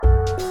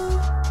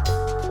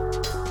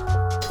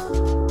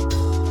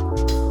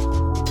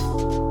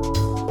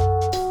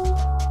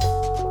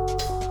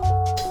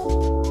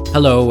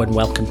Hello and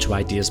welcome to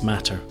Ideas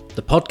Matter,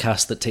 the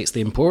podcast that takes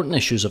the important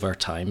issues of our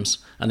times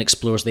and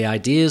explores the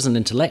ideas and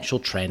intellectual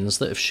trends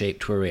that have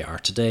shaped where we are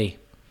today.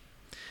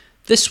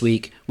 This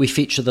week we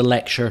feature the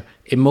lecture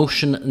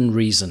Emotion and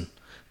Reason,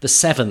 the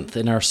seventh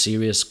in our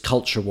series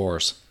Culture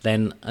Wars,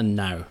 Then and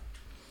Now.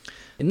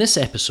 In this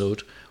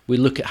episode, we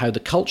look at how the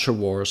culture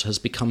wars has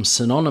become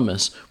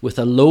synonymous with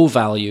a low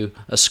value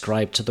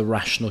ascribed to the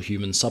rational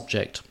human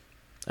subject,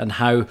 and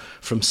how,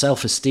 from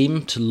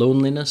self-esteem to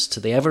loneliness to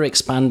the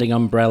ever-expanding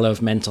umbrella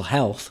of mental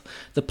health,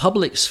 the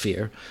public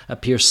sphere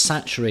appears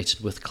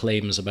saturated with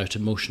claims about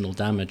emotional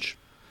damage.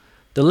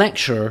 The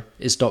lecturer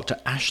is Dr.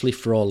 Ashley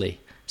Frawley,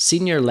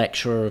 Senior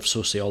Lecturer of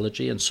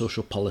Sociology and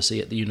Social Policy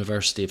at the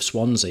University of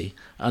Swansea,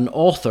 and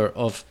author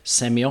of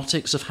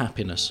Semiotics of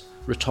Happiness,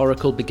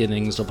 Rhetorical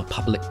Beginnings of a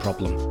Public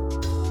Problem.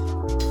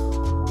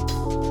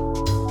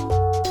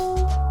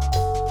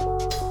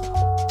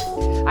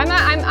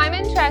 I'm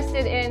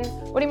interested in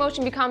what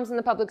emotion becomes in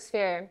the public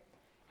sphere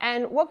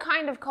and what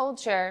kind of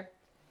culture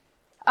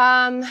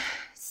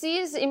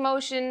sees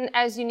emotion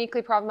as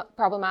uniquely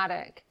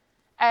problematic,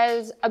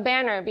 as a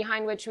banner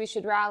behind which we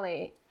should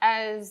rally,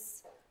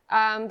 as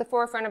the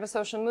forefront of a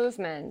social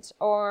movement,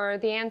 or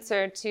the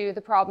answer to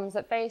the problems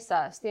that face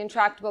us, the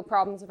intractable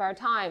problems of our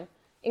time,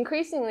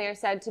 increasingly are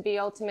said to be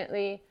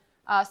ultimately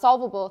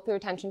solvable through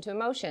attention to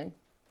emotion.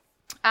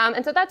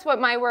 And so that's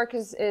what my work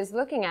is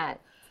looking at.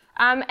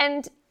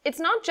 And it's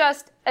not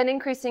just an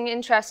increasing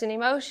interest in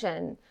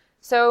emotion.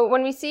 So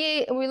when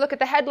we look at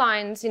the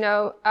headlines,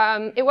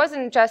 it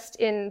wasn't just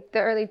in the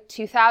early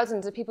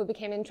 2000s that people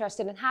became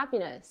interested in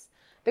happiness.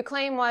 The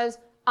claim was,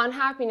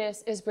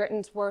 unhappiness is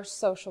Britain's worst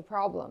social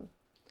problem.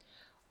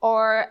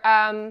 Or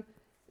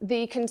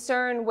the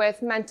concern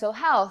with mental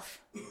health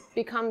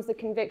becomes the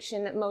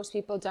conviction that most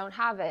people don't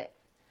have it.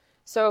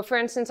 So for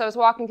instance, I was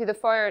walking through the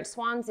foyer at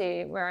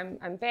Swansea, where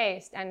I'm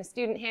based, and a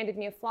student handed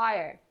me a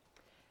flyer.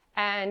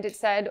 And it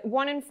said,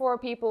 1 in 4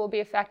 people will be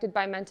affected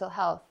by mental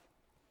health.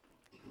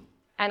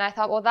 And I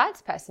thought, well,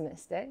 that's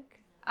pessimistic.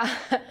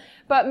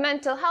 But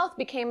mental health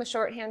became a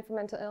shorthand for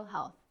mental ill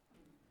health.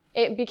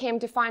 It became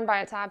defined by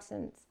its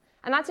absence.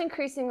 And that's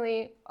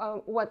increasingly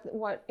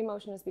what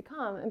emotion has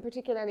become, and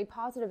particularly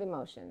positive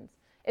emotions.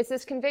 It's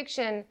this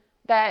conviction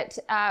that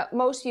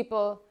most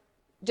people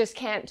just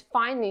can't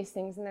find these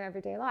things in their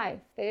everyday life.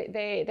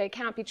 They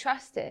cannot be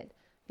trusted.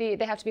 They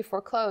have to be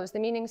foreclosed. The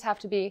meanings have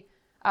to be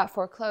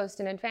foreclosed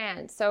in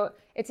advance. So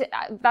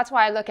that's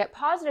why I look at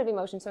positive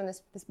emotions. So in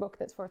this book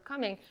that's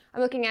forthcoming,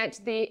 I'm looking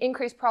at the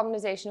increased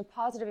problematization of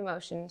positive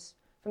emotions,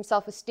 from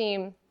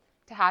self-esteem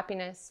to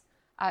happiness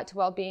to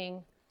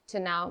well-being to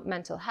now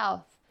mental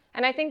health.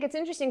 And I think it's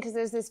interesting because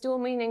there's this dual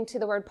meaning to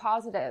the word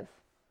positive.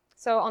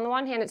 So on the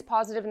one hand, it's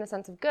positive in the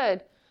sense of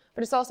good,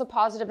 but it's also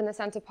positive in the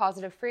sense of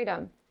positive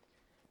freedom.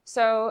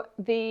 So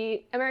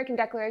the American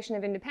Declaration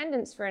of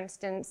Independence, for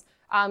instance,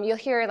 you'll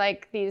hear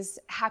like these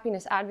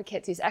happiness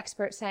advocates, these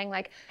experts saying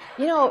like,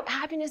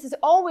 happiness has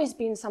always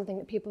been something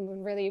that people have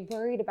been really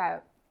worried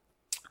about.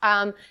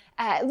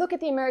 Look at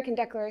the American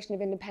Declaration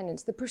of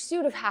Independence, the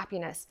pursuit of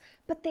happiness,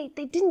 but they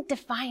didn't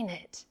define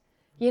it.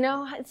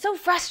 It's so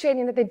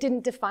frustrating that they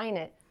didn't define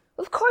it.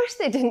 Of course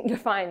they didn't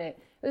define it.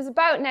 It was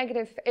about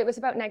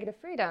negative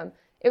freedom.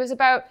 It was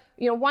about,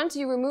 once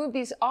you remove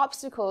these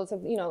obstacles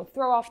of,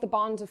 throw off the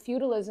bonds of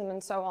feudalism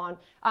and so on,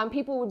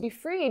 people would be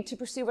freed to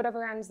pursue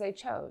whatever ends they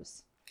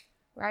chose,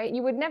 right?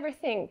 You would never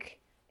think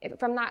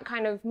from that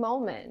kind of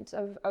moment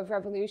of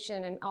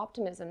revolution and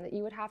optimism that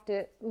you would have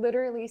to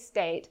literally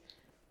state,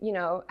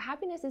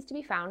 happiness is to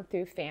be found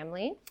through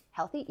family,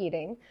 healthy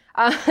eating.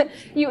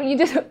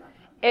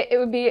 It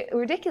would be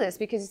ridiculous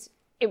because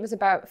it was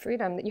about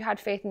freedom, that you had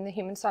faith in the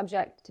human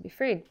subject to be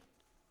freed.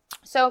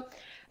 So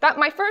that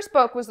my first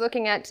book was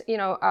looking at,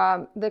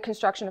 the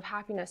construction of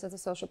happiness as a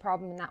social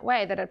problem in that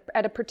way, that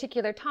at a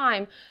particular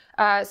time,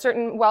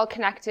 certain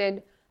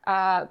well-connected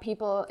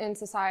people in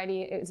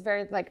society, it was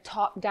very like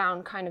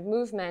top-down kind of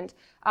movement,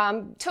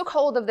 took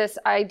hold of this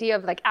idea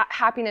of like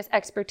happiness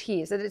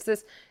expertise. That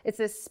it's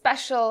this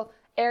special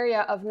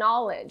area of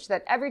knowledge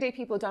that everyday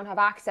people don't have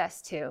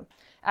access to.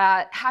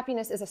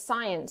 Happiness is a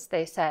science,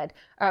 they said.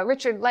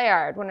 Richard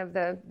Layard, one of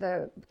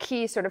the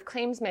key sort of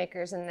claims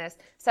makers in this,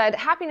 said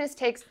happiness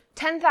takes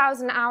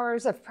 10,000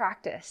 hours of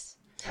practice.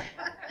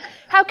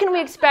 How can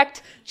we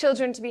expect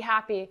children to be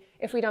happy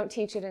if we don't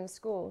teach it in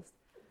schools?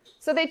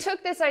 So they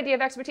took this idea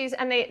of expertise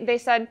and they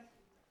said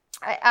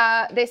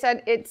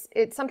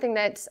it's something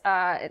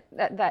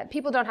that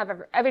people don't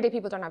have, everyday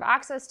people don't have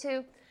access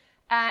to.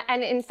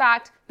 And in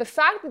fact, the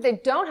fact that they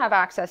don't have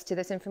access to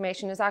this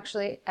information is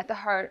actually at the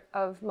heart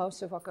of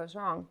most of what goes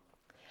wrong.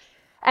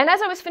 And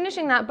as I was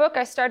finishing that book,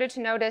 I started to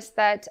notice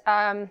that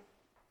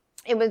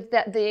it was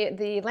that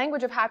the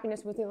language of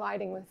happiness was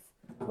colliding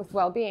with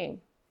well-being.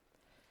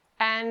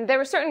 And there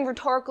were certain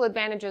rhetorical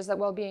advantages that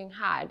well-being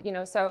had.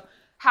 So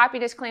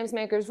happiness claims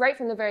makers, right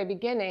from the very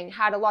beginning,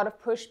 had a lot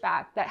of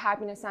pushback that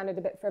happiness sounded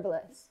a bit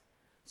frivolous.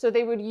 So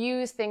they would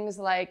use things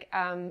like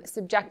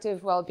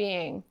subjective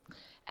well-being.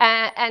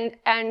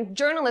 And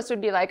journalists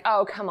would be like,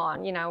 oh, come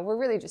on, we're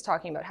really just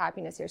talking about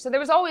happiness here. So there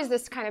was always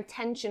this kind of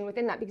tension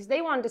within that because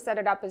they wanted to set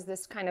it up as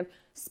this kind of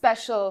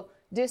special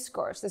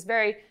discourse, this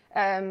very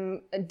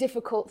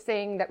difficult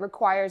thing that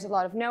requires a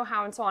lot of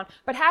know-how and so on.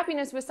 But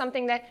happiness was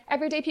something that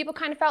everyday people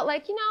kind of felt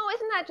like,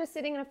 isn't that just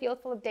sitting in a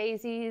field full of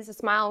daisies, a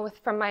smile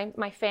from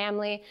my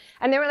family?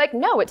 And they were like,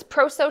 no, it's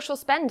pro-social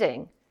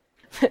spending.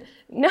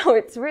 No,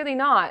 it's really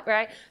not,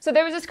 right? So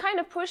there was this kind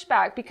of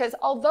pushback because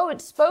although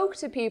it spoke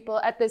to people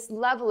at this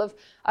level of,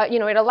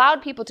 it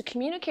allowed people to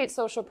communicate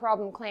social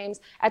problem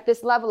claims at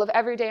this level of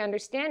everyday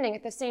understanding,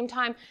 at the same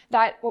time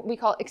that what we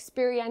call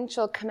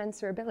experiential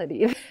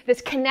commensurability, this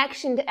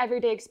connection to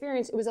everyday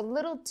experience, it was a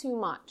little too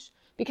much.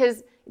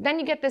 Because then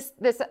you get this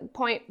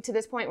point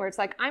where it's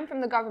like, I'm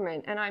from the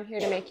government and I'm here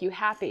to make you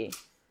happy.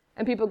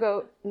 And people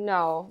go,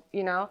 no,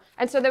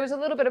 And so there was a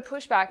little bit of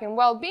pushback, and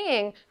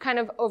well-being kind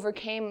of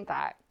overcame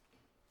that.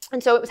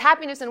 And so it was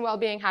happiness and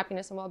well-being,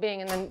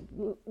 and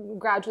then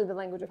gradually the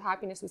language of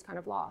happiness was kind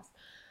of lost.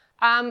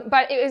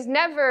 But it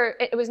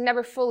was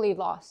never fully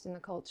lost in the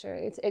culture.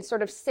 It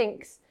sort of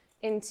sinks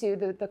into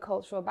the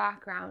cultural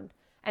background,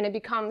 and it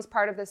becomes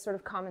part of this sort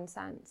of common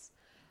sense.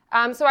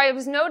 So I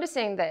was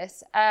noticing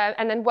this,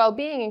 and then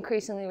well-being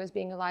increasingly was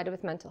being allied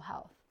with mental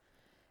health.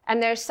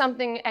 And there's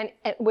something, and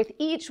with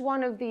each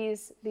one of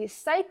these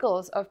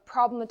cycles of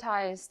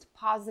problematized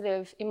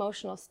positive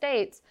emotional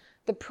states,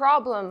 the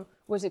problem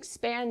was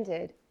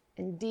expanded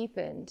and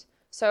deepened.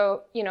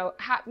 So,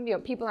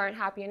 people aren't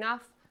happy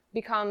enough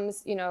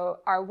becomes,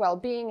 our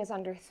well-being is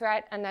under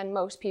threat, and then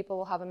most people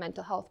will have a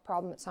mental health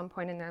problem at some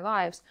point in their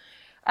lives.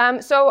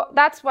 So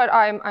that's what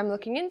I'm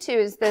looking into,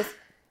 is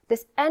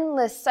this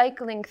endless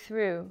cycling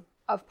through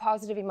of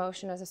positive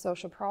emotion as a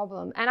social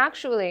problem. And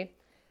actually,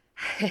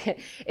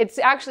 it's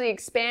actually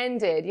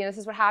expanded. This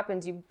is what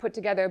happens. You put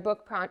together a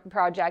book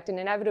project, and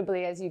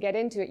inevitably, as you get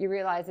into it, you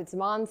realize it's a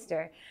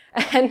monster.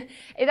 And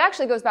it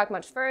actually goes back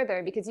much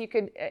further because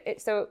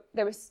so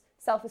there was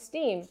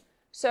self-esteem.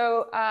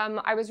 So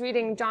I was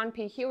reading John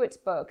P. Hewitt's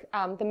book,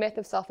 The Myth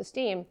of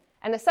Self-Esteem,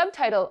 and the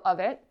subtitle of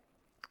it,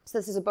 so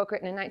this is a book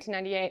written in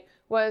 1998,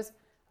 was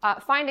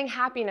Finding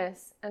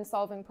Happiness and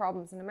Solving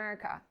Problems in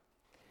America.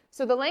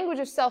 So the language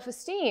of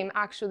self-esteem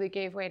actually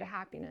gave way to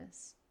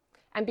happiness.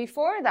 And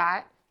before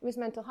that, it was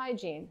mental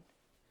hygiene.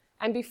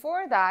 And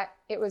before that,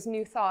 it was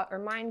new thought or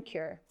mind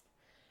cure.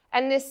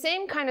 And this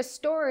same kind of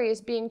story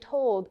is being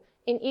told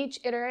in each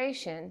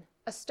iteration,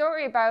 a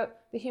story about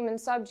the human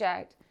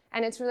subject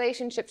and its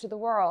relationship to the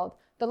world,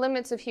 the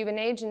limits of human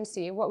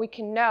agency, what we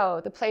can know,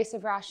 the place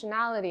of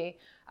rationality,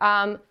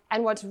 and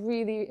what's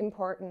really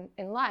important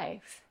in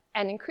life.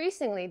 And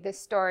increasingly, this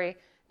story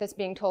that's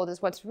being told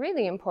is what's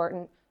really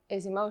important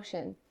is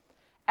emotion.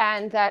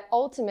 And that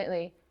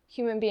ultimately,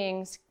 human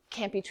beings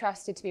can't be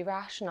trusted to be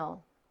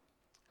rational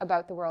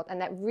about the world.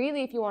 And that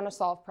really, if you want to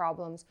solve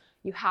problems,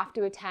 you have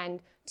to attend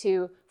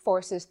to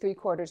forces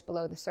 3/4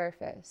 below the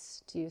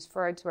surface, to use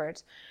Freud's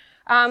words.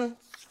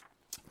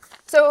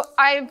 So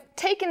I've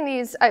taken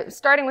these,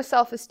 starting with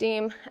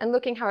self-esteem and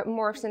looking how it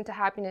morphs into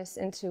happiness,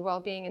 into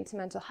well-being, into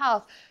mental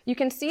health. You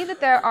can see that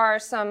there are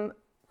some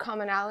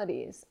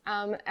commonalities.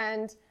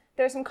 And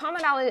there's some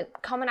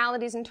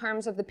commonalities in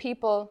terms of the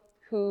people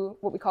who,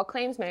 what we call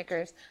claims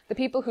makers, the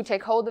people who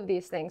take hold of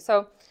these things.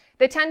 So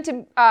they tend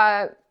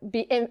to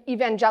be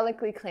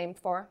evangelically claimed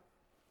for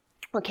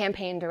or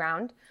campaigned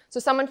around. So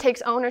someone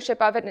takes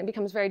ownership of it and it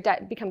becomes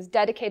becomes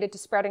dedicated to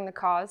spreading the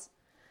cause.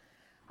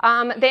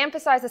 They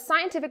emphasize the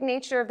scientific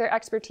nature of their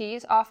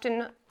expertise,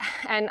 often,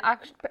 and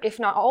if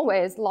not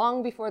always,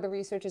 long before the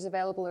research is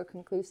available or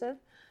conclusive.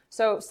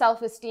 So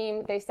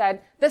self-esteem, they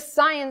said, the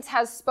science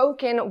has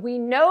spoken, we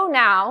know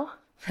now.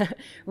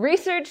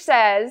 Research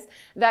says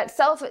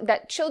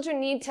that children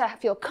need to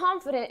feel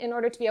confident in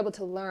order to be able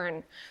to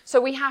learn.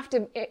 So we have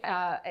to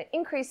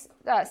increase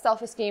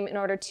self-esteem in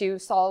order to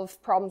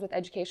solve problems with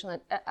educational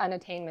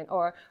unattainment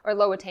or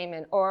low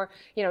attainment or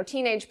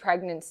teenage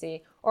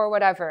pregnancy or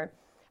whatever.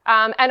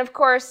 And of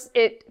course,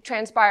 it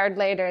transpired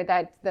later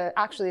that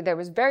actually there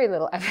was very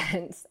little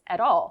evidence at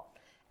all.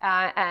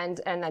 And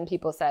then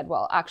people said,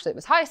 well, actually, it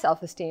was high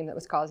self-esteem that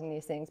was causing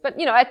these things. But,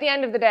 at the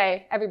end of the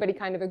day, everybody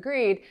kind of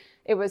agreed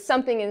it was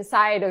something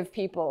inside of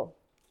people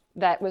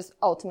that was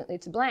ultimately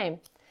to blame.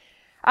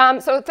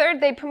 So third,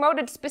 they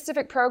promoted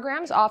specific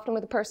programs, often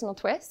with a personal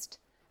twist,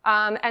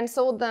 and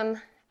sold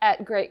them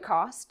at great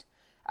cost.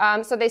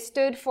 So they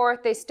stood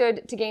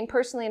to gain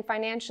personally and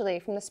financially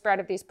from the spread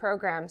of these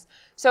programs.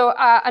 So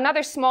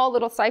another small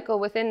little cycle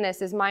within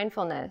this is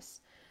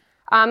mindfulness.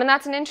 And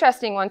that's an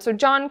interesting one. So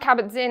Jon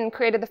Kabat-Zinn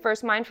created the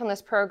first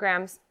mindfulness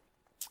programs.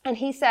 And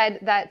he said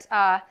that,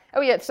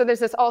 so there's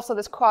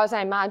this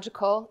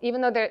quasi-magical,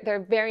 even though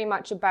they're very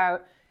much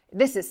about,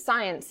 this is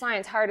science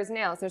hard as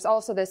nails. There's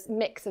also this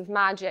mix of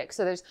magic.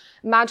 So there's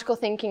magical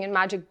thinking and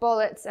magic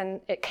bullets, and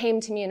it came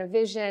to me in a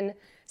vision.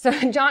 So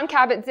Jon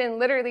Kabat-Zinn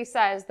literally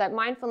says that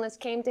mindfulness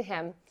came to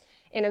him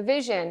in a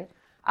vision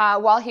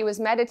while he was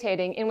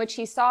meditating, in which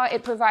he saw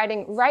it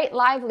providing right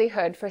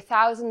livelihood for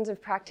thousands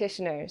of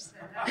practitioners.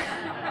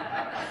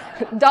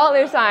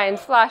 Dollar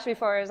signs flash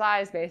before his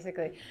eyes,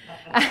 basically.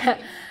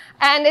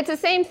 And it's the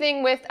same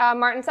thing with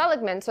Martin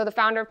Seligman, so the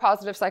founder of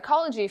positive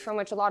psychology, from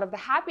which a lot of the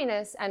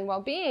happiness and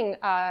well-being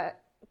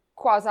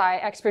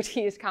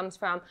quasi-expertise comes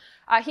from.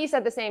 He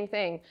said the same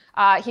thing.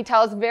 He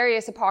tells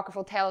various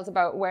apocryphal tales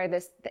about where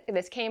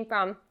this came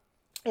from,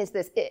 is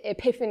this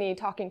epiphany,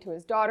 talking to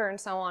his daughter and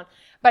so on.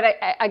 But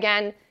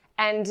again,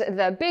 and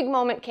the big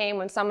moment came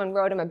when someone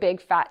wrote him a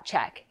big fat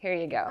check. Here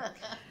you go.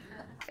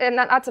 And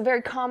that's a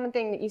very common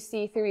thing that you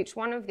see through each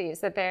one of these,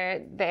 that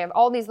they have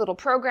all these little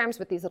programs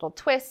with these little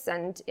twists,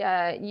 and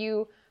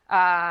you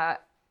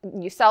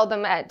sell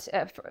them at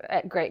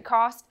great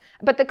cost.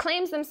 But the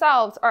claims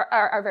themselves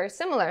are very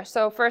similar.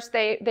 So first,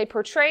 they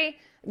portray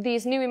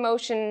these new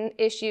emotion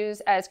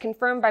issues as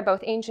confirmed by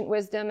both ancient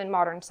wisdom and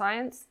modern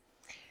science.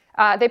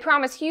 They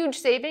promise huge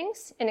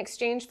savings in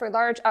exchange for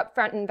large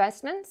upfront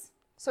investments.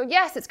 So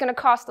yes, it's going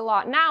to cost a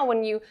lot now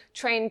when you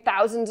train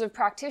thousands of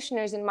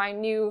practitioners in my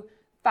new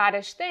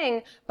faddish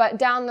thing, but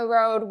down the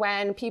road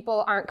when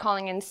people aren't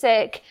calling in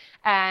sick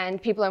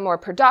and people are more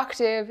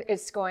productive,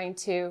 it's going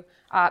to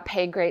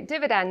pay great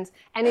dividends.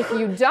 And if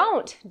you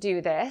don't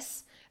do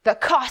this, the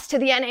cost to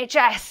the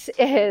NHS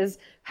is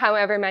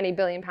however many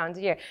 £billion a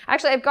year.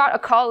 Actually, I've got a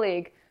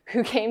colleague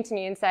who came to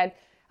me and said,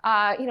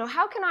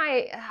 how can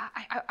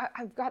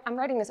I'm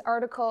writing this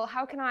article,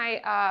 how can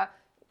I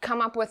come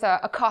up with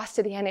a cost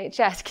to the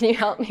NHS? Can you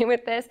help me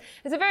with this?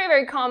 It's a very,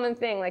 very common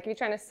thing. Like if you're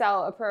trying to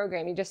sell a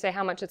program, you just say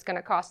how much it's going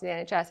to cost to the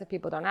NHS if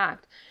people don't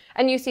act.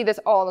 And you see this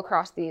all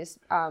across these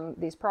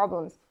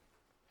problems.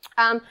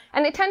 And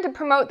they tend to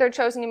promote their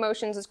chosen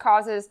emotions as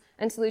causes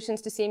and solutions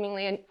to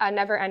seemingly a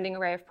never-ending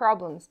array of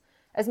problems,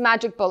 as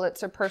magic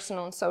bullets or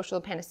personal and social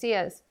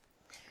panaceas.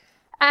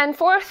 And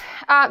fourth,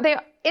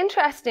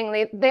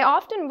 interestingly, they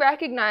often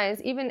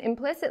recognize, even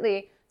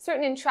implicitly,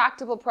 certain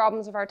intractable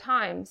problems of our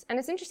times. And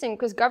it's interesting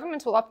because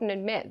governments will often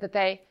admit that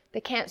they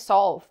can't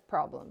solve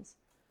problems.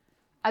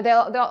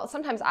 They'll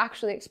sometimes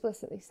actually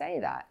explicitly say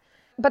that.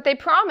 But they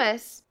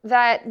promise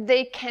that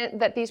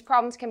that these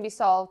problems can be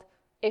solved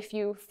if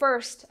you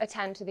first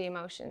attend to the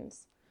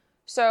emotions.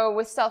 So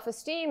with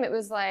self-esteem, it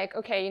was like,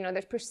 okay,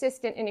 there's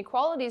persistent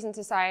inequalities in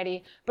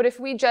society, but if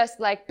we just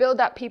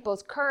build up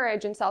people's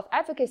courage and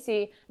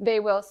self-efficacy, they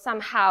will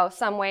somehow,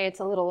 some way,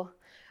 it's a little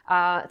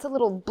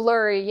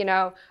blurry,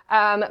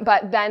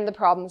 but then the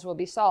problems will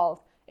be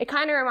solved. It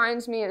kind of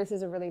reminds me, this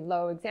is a really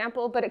low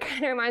example, but it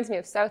kind of reminds me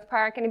of South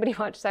Park. Anybody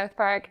watch South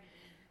Park?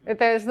 With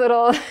those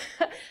little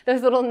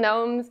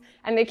gnomes,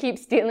 and they keep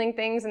stealing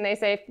things, and they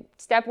say,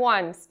 step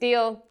 1,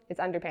 steal, it's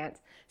underpants.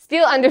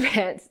 Steal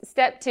underpants.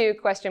 Step 2,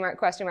 question mark,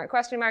 question mark,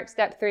 question mark.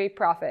 Step 3,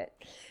 profit.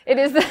 It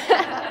is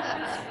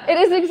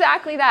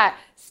exactly that.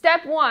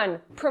 Step 1,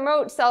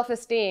 promote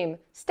self-esteem.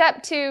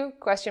 Step 2,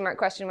 question mark,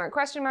 question mark,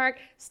 question mark.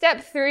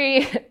 Step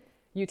 3,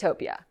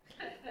 utopia.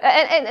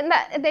 And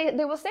that,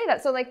 they will say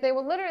that. So they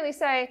will literally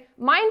say,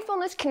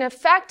 mindfulness can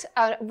affect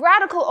a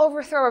radical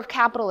overthrow of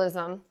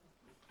capitalism.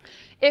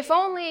 If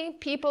only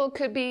people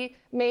could be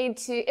made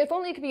to, if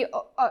only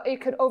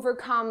it could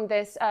overcome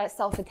this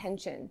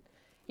self-attention.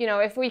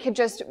 If we could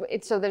just,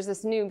 so there's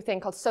this new thing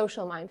called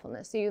social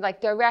mindfulness. So you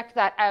direct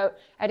that out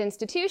at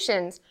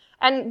institutions.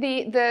 And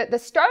the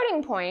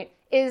starting point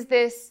is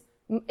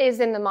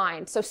in the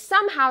mind. So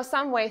somehow,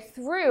 some way,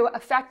 through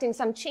affecting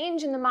some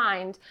change in the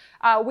mind,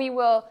 we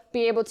will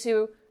be able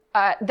to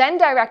then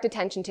direct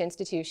attention to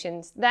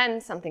institutions, then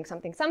something,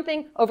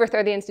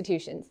 overthrow the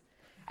institutions.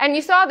 And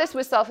you saw this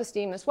with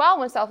self-esteem as well.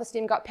 When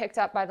self-esteem got picked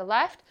up by the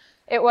left,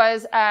 it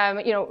was,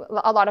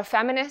 a lot of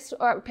feminists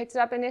picked it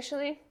up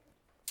initially.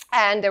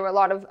 And there were a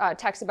lot of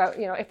texts about,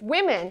 if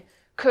women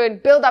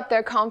could build up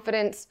their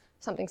confidence,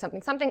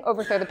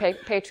 overthrow the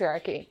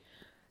patriarchy.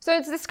 So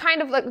it's this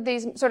kind of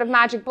these sort of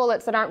magic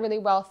bullets that aren't really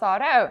well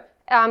thought out,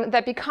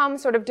 that become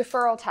sort of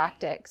deferral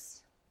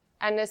tactics.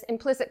 And this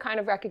implicit kind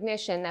of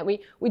recognition that we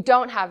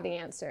don't have the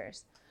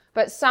answers.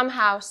 But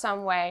somehow,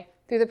 some way,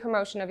 through the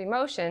promotion of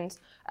emotions,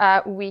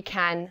 we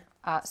can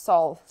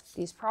solve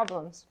these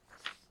problems.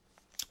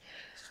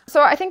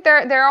 So I think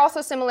there are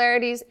also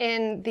similarities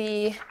in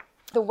the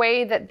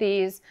way that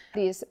these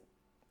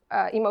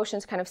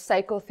emotions kind of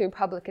cycle through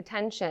public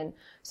attention.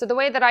 So the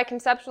way that I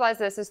conceptualize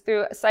this is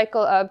through a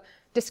cycle of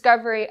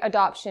discovery,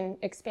 adoption,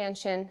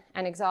 expansion,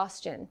 and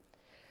exhaustion.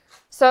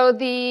 So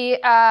the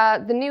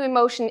new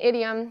emotion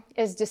idiom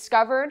is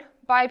discovered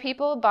by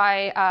people,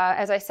 by,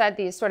 as I said,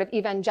 these sort of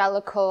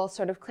evangelical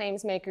sort of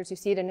claims makers who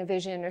see it in a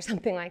vision or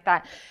something like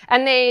that.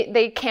 And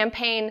they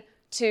campaign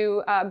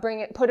to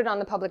put it on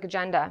the public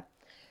agenda.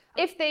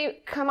 If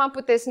they come up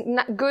with this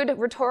good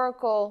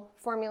rhetorical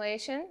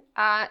formulation,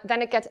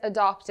 then it gets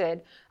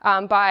adopted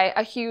by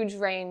a huge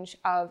range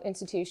of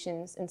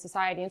institutions in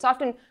society. And it's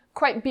often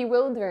quite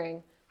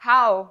bewildering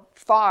how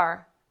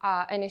far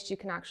an issue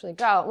can actually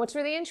go. And what's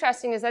really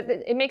interesting is that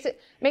it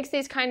makes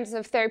these kinds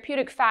of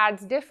therapeutic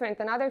fads different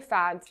than other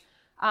fads,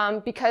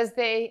 because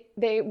they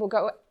will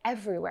go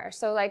everywhere.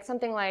 So like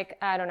something like,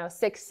 I don't know,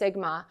 Six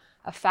Sigma,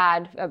 a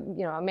fad, a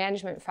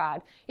management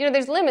fad.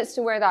 There's limits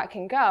to where that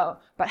can go,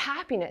 but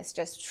happiness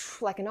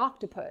just like an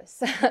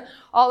octopus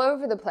all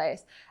over the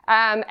place.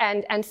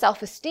 And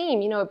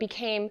self-esteem,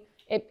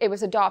 it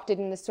was adopted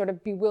in this sort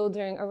of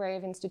bewildering array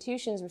of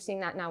institutions. We're seeing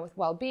that now with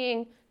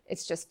well-being.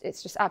 It's just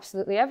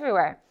absolutely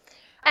everywhere.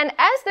 And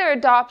as they're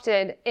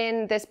adopted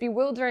in this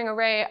bewildering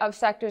array of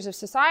sectors of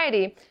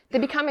society, they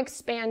become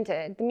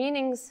expanded. The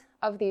meanings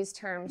of these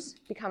terms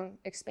become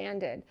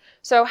expanded.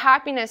 So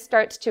happiness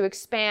starts to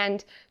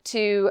expand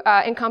to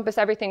encompass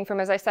everything from,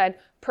 as I said,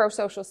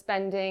 pro-social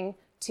spending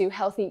to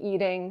healthy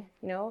eating.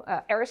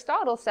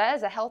 Aristotle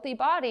says a healthy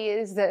body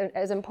is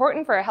as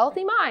important for a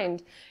healthy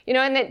mind.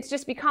 And it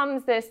just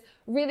becomes this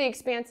really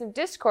expansive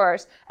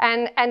discourse.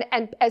 And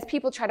as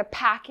people try to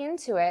pack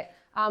into it,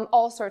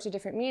 all sorts of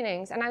different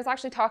meanings. And I was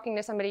actually talking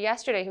to somebody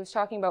yesterday who was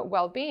talking about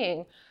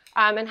well-being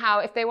and how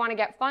if they want to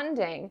get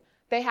funding,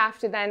 they have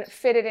to then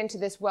fit it into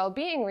this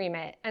well-being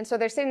remit. And so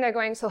they're sitting there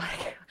going, so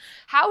like,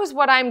 how is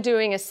what I'm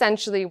doing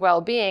essentially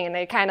well-being? And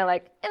they kind of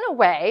like, in a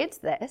way, it's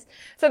this.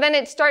 So then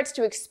it starts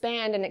to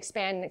expand and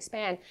expand and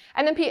expand.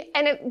 And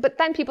then but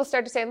then people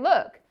start to say,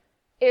 look,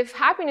 if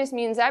happiness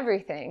means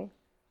everything,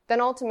 then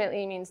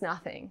ultimately it means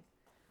nothing.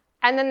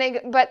 And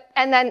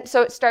then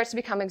so it starts to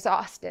become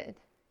exhausted,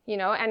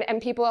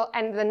 and people,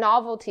 and the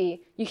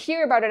novelty, you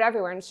hear about it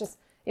everywhere. And it's just,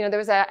 there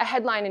was a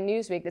headline in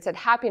Newsweek that said,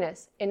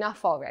 happiness,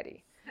 enough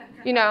already.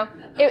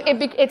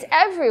 It's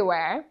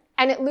everywhere,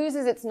 and it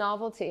loses its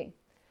novelty.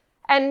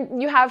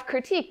 And you have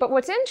critique. But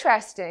what's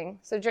interesting,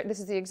 so this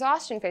is the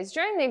exhaustion phase.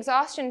 During the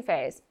exhaustion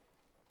phase,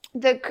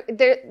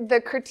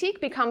 the critique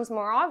becomes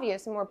more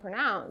obvious and more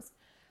pronounced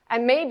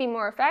and may be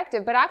more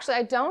effective. But actually,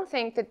 I don't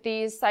think that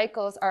these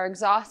cycles are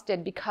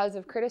exhausted because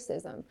of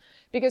criticism,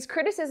 because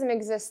criticism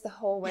exists the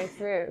whole way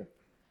through.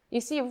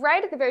 You see,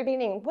 right at the very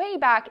beginning, way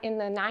back in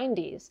the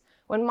 90s,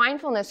 when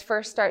mindfulness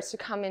first starts to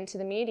come into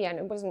the media, and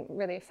it wasn't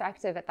really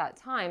effective at that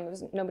time,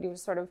 nobody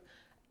was sort of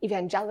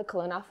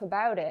evangelical enough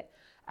about it,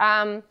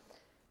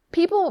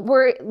 people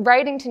were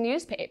writing to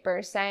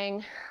newspapers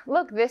saying,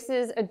 look, this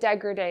is a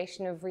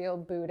degradation of real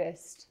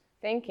Buddhist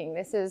thinking.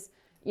 This is,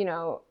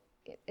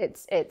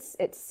 it's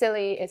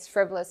silly, it's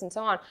frivolous, and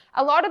so on.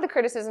 A lot of the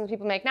criticisms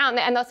people make now,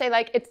 and they'll say,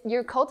 like,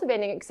 you're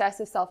cultivating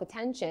excessive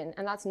self-attention,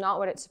 and that's not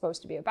what it's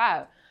supposed to be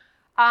about.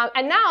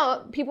 And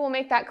now people will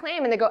make that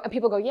claim, and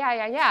people go,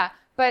 yeah.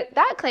 But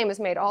that claim was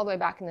made all the way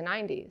back in the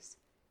 90s,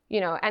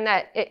 and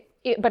that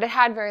but it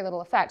had very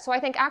little effect. So I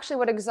think actually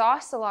what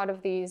exhausts a lot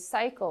of these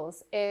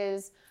cycles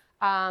is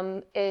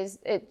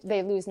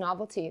they lose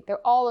novelty.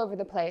 They're all over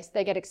the place.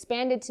 They get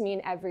expanded to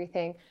mean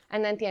everything,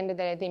 and then at the end of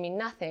the day, they mean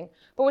nothing.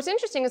 But what's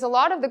interesting is a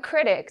lot of the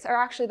critics are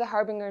actually the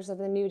harbingers of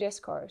the new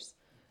discourse.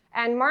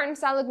 And Martin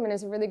Seligman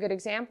is a really good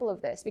example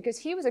of this, because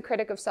he was a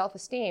critic of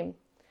self-esteem.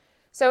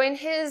 So in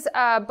his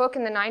book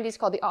in the 90s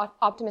called The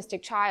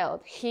Optimistic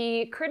Child,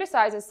 he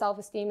criticizes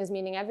self-esteem as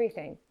meaning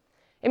everything.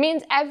 It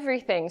means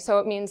everything, so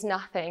it means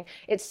nothing.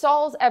 It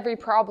solves every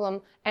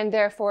problem, and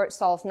therefore it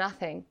solves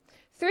nothing.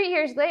 3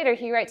 years later,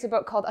 he writes a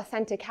book called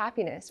Authentic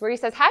Happiness, where he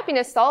says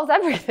happiness solves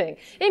everything.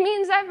 It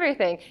means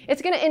everything.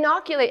 It's going to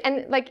inoculate,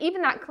 and like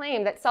even that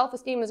claim that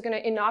self-esteem is going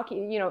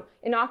to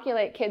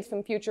inoculate kids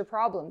from future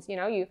problems.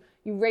 You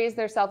raise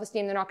their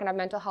self-esteem, they're not going to have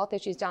mental health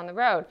issues down the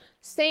road.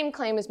 Same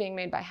claim is being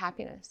made by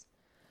happiness.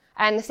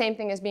 And the same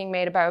thing is being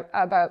made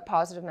about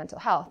positive mental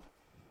health.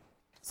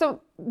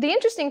 So the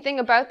interesting thing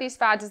about these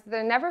fads is that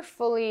they're never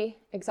fully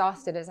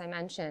exhausted, as I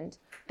mentioned.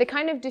 They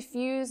kind of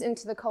diffuse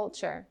into the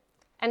culture,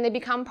 and they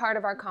become part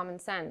of our common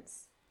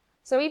sense.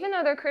 So even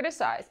though they're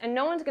criticized, and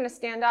no one's going to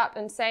stand up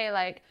and say,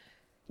 like,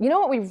 you know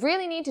what we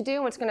really need to do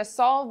and what's going to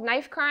solve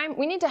knife crime?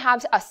 We need to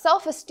have a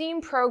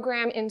self-esteem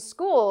program in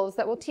schools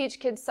that will teach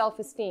kids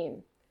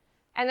self-esteem.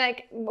 And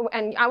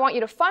I want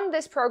you to fund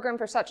this program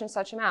for such and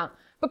such amount.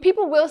 But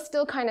people will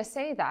still kind of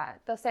say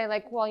that. They'll say,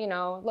 like,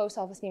 well, low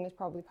self-esteem is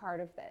probably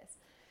part of this.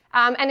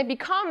 And it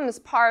becomes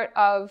part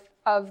of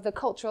the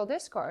cultural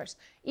discourse,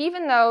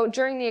 even though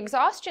during the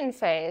exhaustion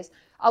phase,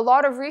 a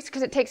lot of research,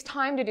 because it takes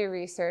time to do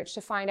research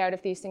to find out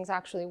if these things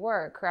actually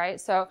work, right?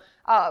 So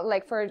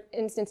like, for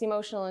instance,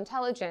 emotional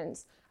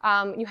intelligence,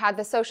 you had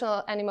the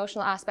social and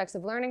emotional aspects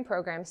of learning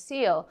program,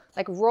 SEAL,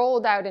 like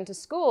rolled out into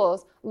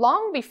schools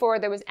long before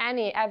there was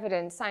any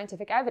evidence,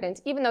 scientific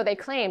evidence, even though they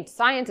claimed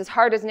science as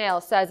hard as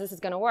nails says this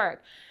is going to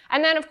work.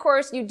 And then, of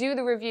course, you do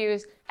the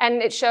reviews,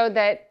 and it showed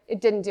that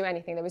it didn't do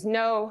anything. There was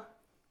no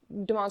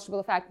demonstrable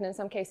effect, and in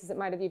some cases it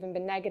might have even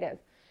been negative.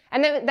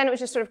 And then it was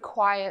just sort of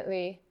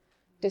quietly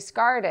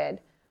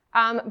discarded.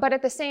 But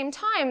at the same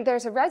time,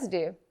 there's a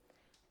residue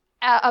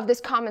of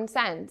this common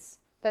sense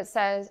that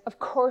says, of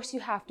course you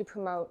have to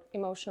promote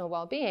emotional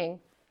well-being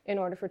in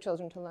order for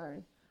children to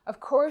learn. Of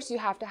course you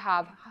have to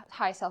have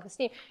high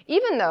self-esteem,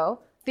 even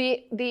though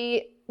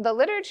the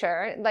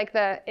literature,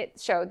 it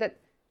showed that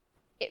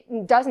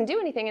it doesn't do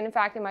anything, and in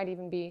fact it might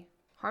even be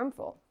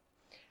harmful.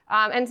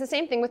 And it's the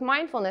same thing with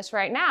mindfulness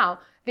right now.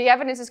 The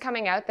evidence is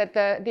coming out that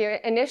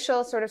the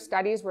initial sort of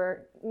studies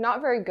were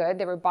not very good.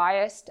 They were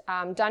biased,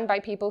 done by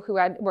people who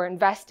were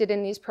invested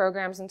in these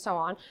programs and so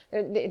on.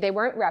 They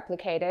weren't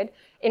replicated.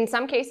 In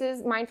some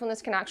cases,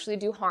 mindfulness can actually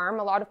do harm.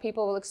 A lot of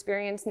people will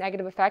experience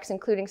negative effects,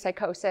 including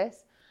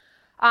psychosis.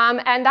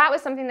 And that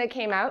was something that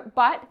came out.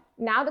 But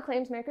now the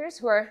claims makers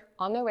who are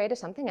on their way to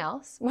something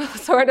else will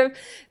sort of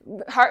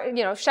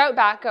shout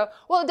back, go,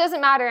 well, it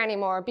doesn't matter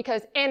anymore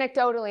because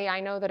anecdotally I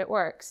know that it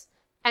works.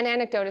 An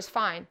anecdote is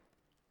fine.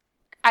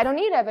 I don't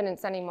need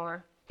evidence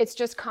anymore. It's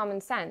just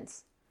common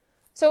sense.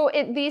 So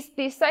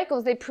these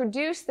cycles, they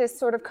produce this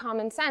sort of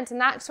common sense,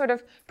 and that sort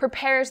of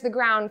prepares the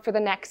ground for the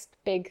next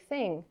big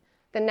thing,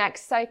 the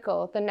next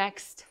cycle, the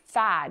next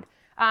fad.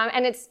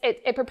 And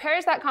it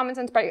prepares that common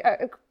sense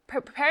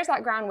prepares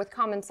that ground with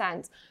common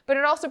sense, but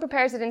it also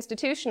prepares it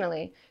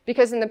institutionally,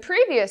 because in the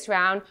previous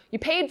round, you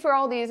paid for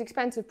all these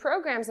expensive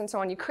programs and so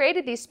on. You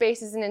created these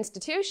spaces and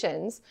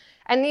institutions,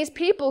 and these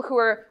people who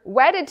are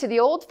wedded to the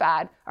old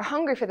fad are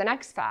hungry for the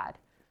next fad.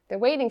 They're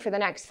waiting for the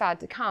next fad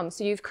to come.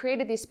 So you've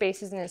created these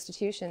spaces and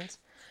institutions.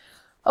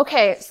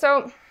 Okay,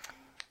 so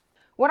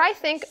what I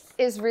think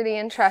is really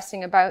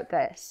interesting about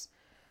this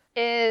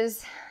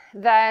is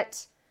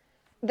that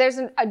there's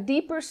a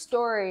deeper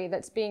story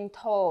that's being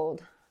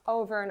told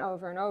over and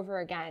over and over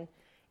again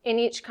in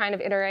each kind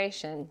of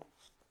iteration.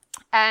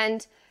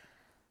 And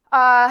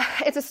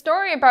it's a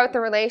story about the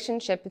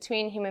relationship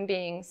between human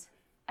beings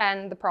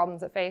and the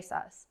problems that face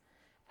us,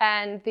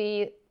 and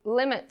the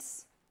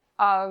limits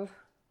of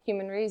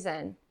human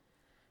reason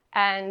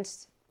and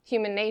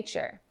human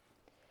nature.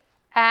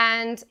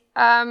 And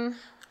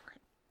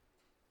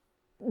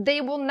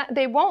they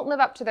won't live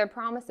up to their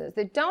promises.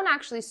 They don't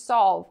actually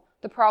solve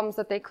the problems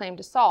that they claim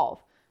to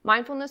solve.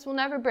 Mindfulness will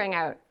never bring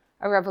out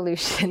a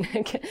revolution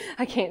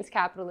against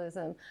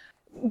capitalism.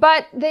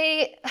 But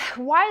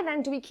why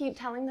then do we keep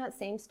telling that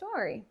same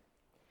story?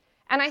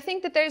 And I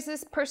think that there's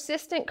this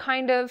persistent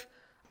kind of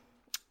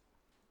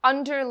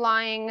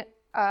underlying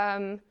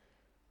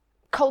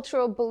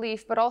cultural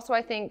belief, but also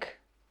I think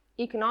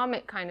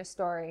economic kind of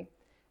story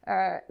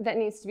that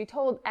needs to be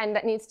told and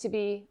that needs to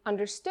be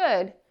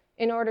understood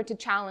in order to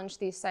challenge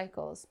these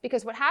cycles.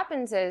 Because what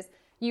happens is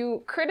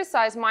you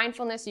criticize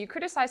mindfulness, you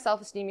criticize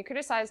self-esteem, you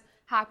criticize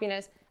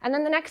happiness, and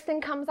then the next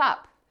thing comes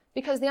up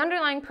because the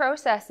underlying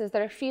processes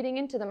that are feeding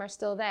into them are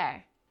still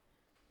there.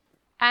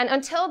 And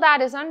until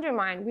that is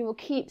undermined, we will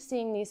keep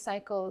seeing these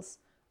cycles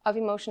of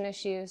emotion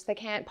issues that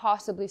can't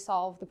possibly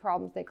solve the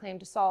problems they claim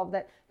to solve,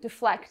 that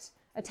deflect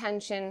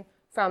attention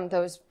from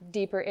those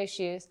deeper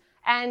issues,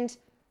 and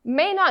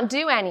may not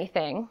do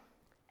anything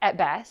at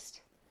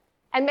best,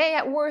 and may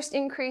at worst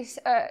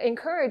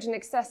encourage an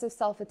excessive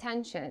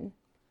self-attention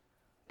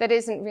that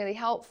isn't really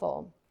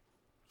helpful.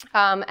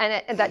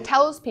 That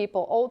tells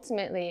people,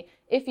 ultimately,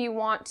 if you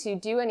want to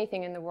do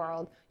anything in the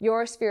world,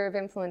 your sphere of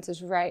influence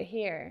is right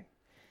here.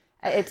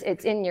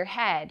 It's in your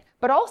head.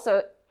 But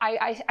also,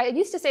 I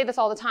used to say this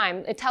all the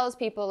time, it tells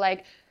people,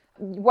 like,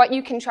 what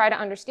you can try to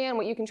understand,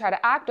 what you can try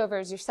to act over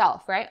is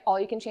yourself, right? All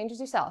you can change is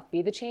yourself.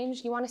 Be the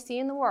change you want to see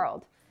in the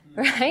world,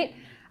 right?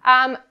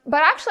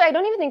 But actually, I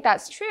don't even think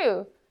that's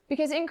true,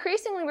 because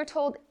increasingly we're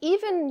told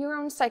even your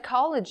own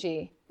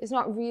psychology is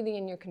not really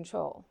in your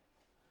control.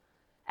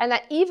 And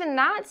that even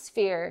that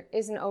sphere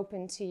isn't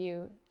open to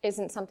you,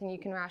 isn't something you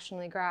can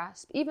rationally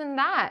grasp. Even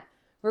that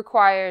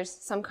requires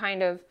some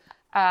kind of,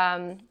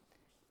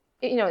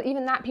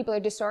 even that people are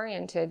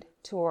disoriented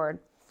toward.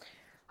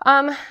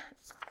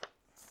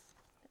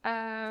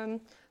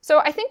 So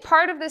I think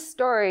part of this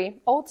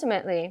story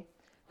ultimately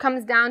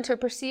comes down to a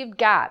perceived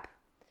gap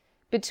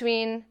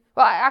between,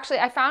 well, actually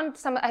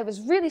I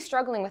was really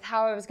struggling with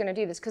how I was going to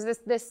do this, because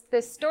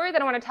this story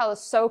that I want to tell is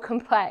so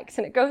complex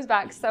and it goes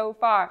back so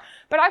far.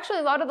 But actually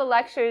a lot of the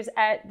lectures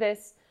at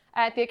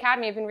the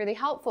Academy have been really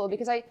helpful,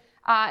 because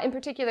in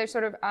particular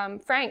sort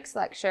of Frank's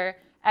lecture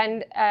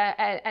and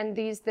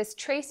this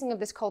tracing of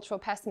this cultural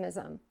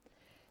pessimism.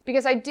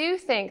 Because I do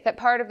think that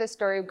part of this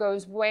story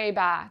goes way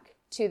back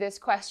to this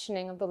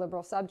questioning of the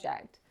liberal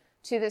subject,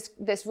 to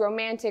this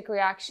romantic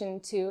reaction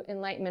to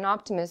Enlightenment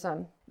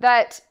optimism,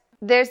 that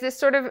there's this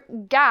sort of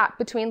gap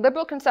between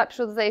liberal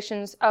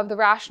conceptualizations of the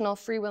rational,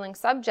 free-willing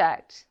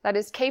subject that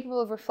is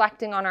capable of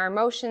reflecting on our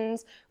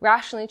emotions,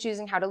 rationally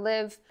choosing how to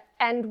live,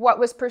 and what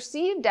was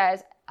perceived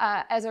as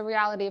a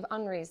reality of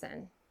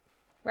unreason,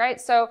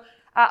 right? So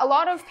a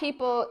lot of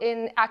people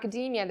in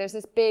academia, there's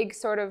this big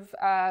sort of,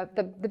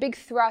 the big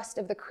thrust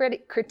of the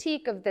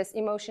critique of this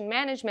emotion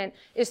management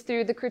is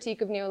through the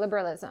critique of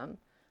neoliberalism.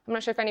 I'm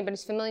not sure if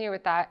anybody's familiar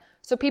with that.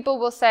 So people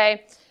will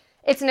say,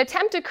 it's an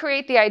attempt to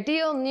create the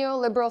ideal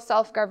neoliberal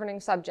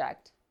self-governing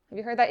subject. Have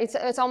you heard that?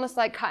 It's almost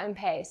like cut and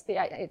paste.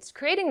 It's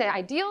creating the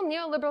ideal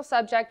neoliberal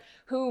subject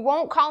who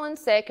won't call in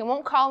sick and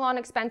won't call on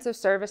expensive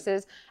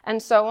services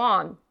and so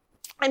on.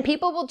 And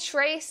people will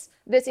trace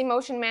this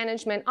emotion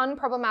management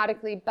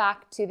unproblematically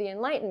back to the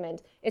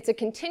Enlightenment. It's a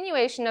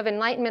continuation of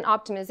Enlightenment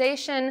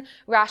optimization,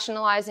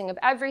 rationalizing of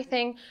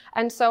everything,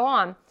 and so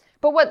on.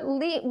 But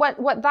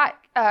what that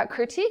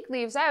critique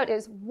leaves out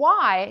is,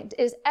 why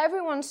is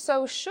everyone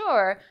so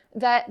sure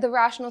that the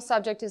rational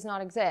subject does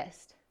not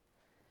exist?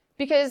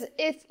 Because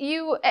if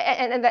you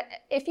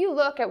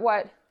look at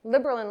what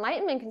liberal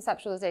Enlightenment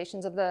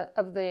conceptualizations of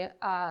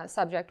the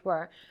subject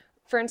were,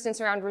 for instance,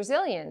 around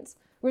resilience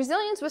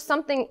was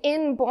something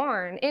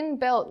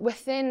inbuilt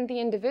within the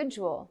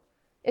individual.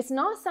 It's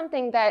not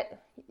something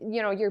that,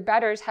 your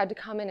betters had to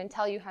come in and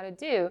tell you how to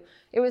do.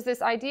 It was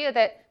this idea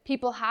that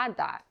people had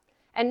that.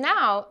 And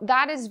now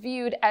that is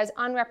viewed as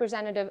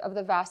unrepresentative of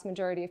the vast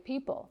majority of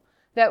people.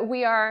 That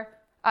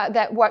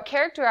that what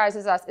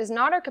characterizes us is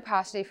not our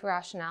capacity for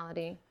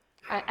rationality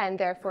and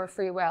therefore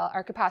free will,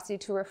 our capacity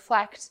to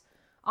reflect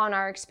on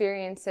our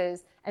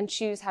experiences and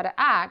choose how to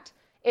act.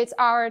 It's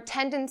our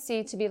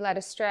tendency to be led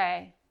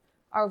astray,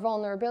 our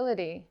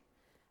vulnerability.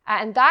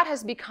 And that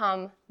has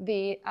become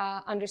the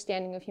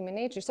understanding of human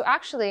nature. So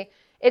actually,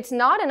 it's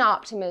not an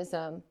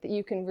optimism that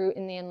you can root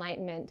in the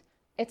Enlightenment.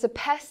 It's a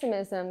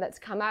pessimism that's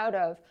come out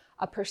of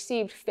a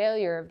perceived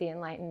failure of the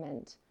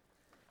Enlightenment.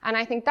 And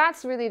I think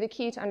that's really the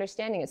key to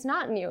understanding. It's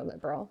not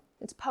neoliberal.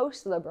 It's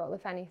post-liberal,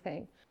 if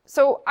anything.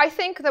 So I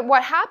think that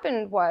what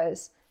happened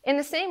was, in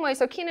the same way,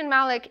 so Kenan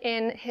Malik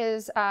in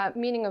his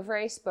Meaning of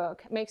Race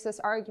book makes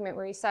this argument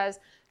where he says,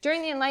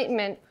 during the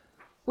Enlightenment,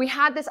 we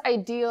had this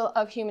ideal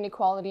of human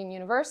equality and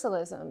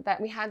universalism, that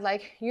we had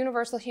like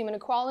universal human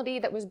equality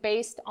that was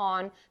based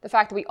on the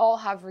fact that we all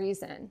have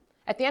reason.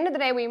 At the end of the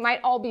day, we might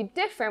all be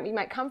different, we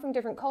might come from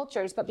different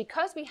cultures, but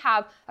because we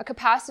have a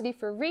capacity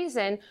for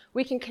reason,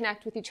 we can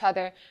connect with each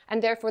other,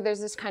 and therefore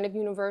there's this kind of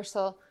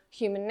universal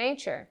human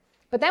nature.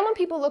 But then when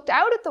people looked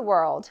out at the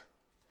world,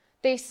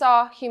 they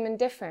saw human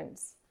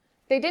difference.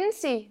 They didn't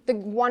see the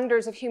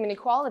wonders of human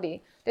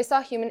equality, they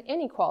saw human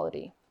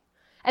inequality.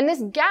 And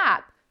this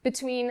gap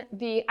between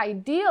the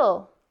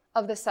ideal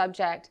of the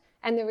subject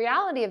and the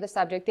reality of the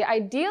subject, the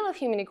ideal of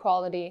human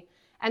equality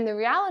and the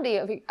reality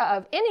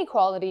of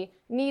inequality,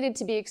 needed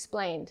to be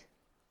explained.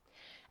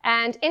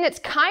 And in its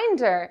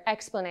kinder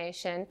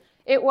explanation,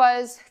 it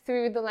was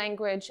through the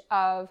language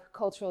of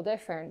cultural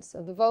difference,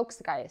 of the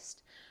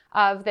Volksgeist,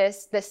 of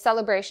this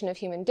celebration of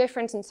human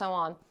difference and so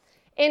on.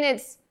 In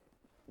its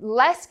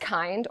less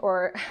kind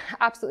or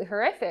absolutely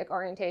horrific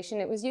orientation,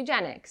 it was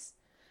eugenics.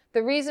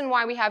 The reason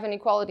why we have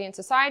inequality in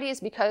society is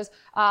because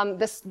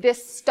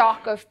this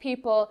stock of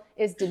people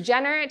is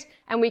degenerate,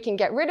 and we can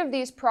get rid of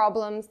these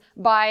problems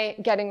by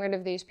getting rid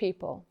of these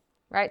people,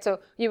 right? So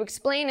you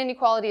explain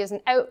inequality as an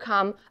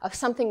outcome of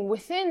something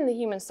within the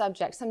human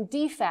subject, some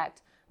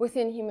defect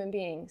within human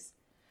beings.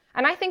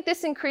 And I think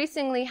this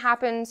increasingly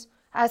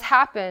has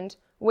happened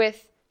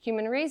with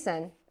human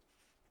reason.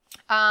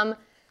 There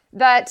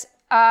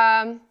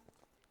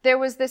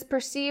was this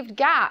perceived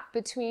gap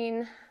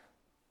between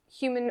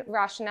human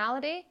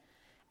rationality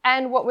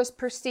and what was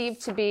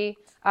perceived to be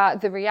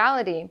the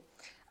reality.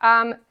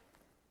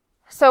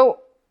 So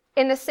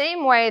in the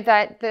same way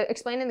that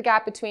explaining the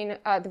gap between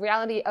the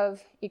reality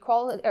of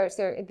equality,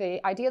 the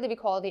ideal of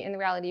equality and the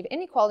reality of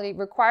inequality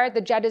required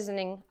the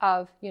jettisoning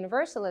of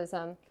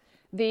universalism,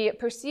 the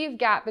perceived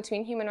gap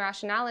between human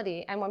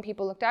rationality and when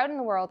people looked out in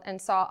the world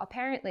and saw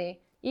apparently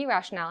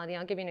irrationality,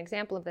 I'll give you an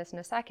example of this in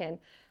a second,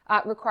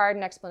 required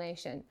an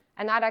explanation.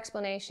 And that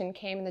explanation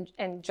came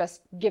in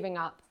just giving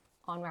up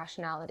on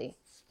rationality,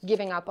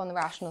 giving up on the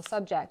rational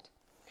subject.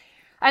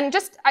 And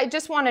I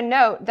just want to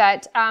note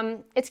that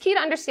it's key to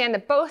understand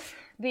that both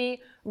the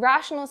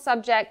rational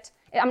subject,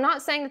 I'm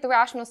not saying that the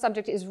rational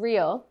subject is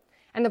real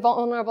and the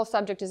vulnerable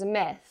subject is a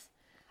myth.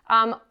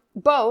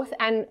 Both,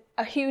 and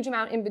a huge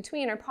amount in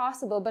between, are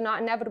possible but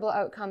not inevitable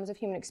outcomes of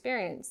human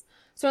experience.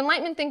 So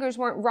Enlightenment thinkers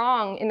weren't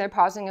wrong in their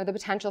positing of the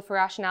potential for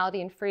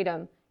rationality and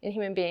freedom in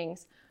human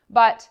beings.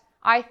 But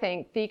I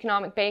think the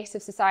economic base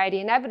of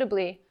society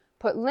inevitably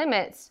put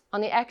limits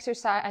on the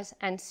exercise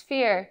and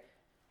sphere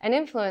and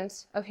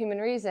influence of human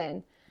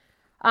reason.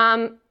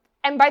 And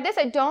by this,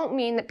 I don't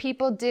mean that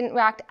people didn't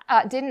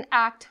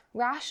act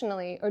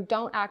rationally or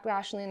don't act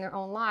rationally in their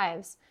own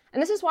lives.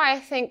 And this is why I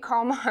think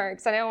Karl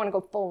Marx, and I don't want to go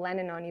full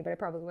Lenin on you, but I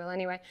probably will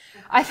anyway.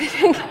 I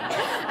think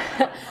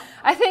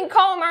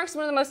Karl Marx is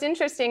one of the most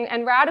interesting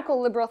and radical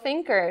liberal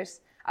thinkers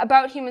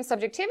about human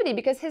subjectivity,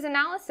 because his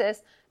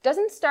analysis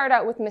doesn't start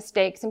out with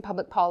mistakes in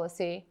public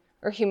policy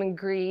or human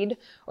greed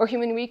or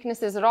human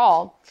weaknesses at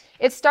all.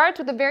 It starts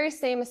with the very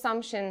same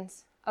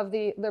assumptions of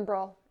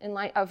liberal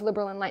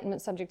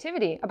Enlightenment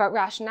subjectivity about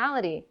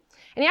rationality.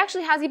 And he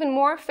actually has even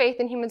more faith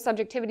in human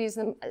subjectivity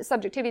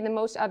than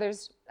most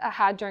others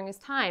had during his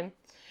time.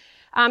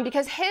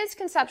 Because his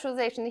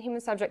conceptualization of the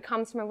human subject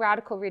comes from a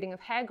radical reading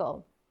of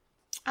Hegel.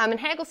 And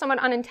Hegel, somewhat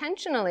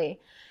unintentionally,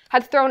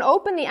 had thrown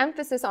open the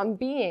emphasis on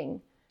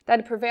being that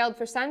had prevailed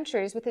for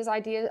centuries with his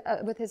idea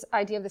of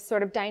this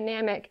sort of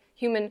dynamic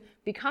human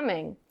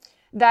becoming.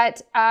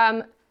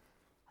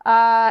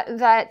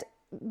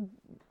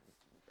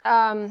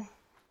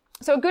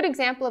 So a good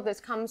example of this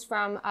comes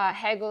from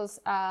Hegel's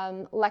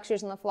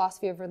lectures on the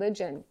philosophy of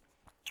religion,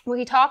 where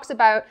he talks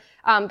about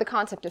the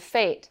concept of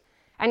fate.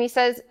 And he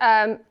says,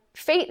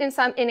 fate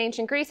in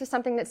ancient Greece is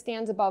something that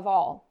stands above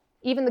all.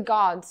 Even the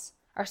gods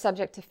are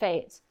subject to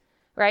fate,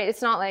 right?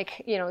 It's not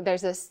like,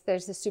 there's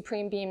this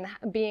supreme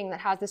being that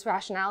has this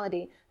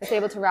rationality that's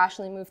able to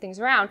rationally move things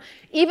around.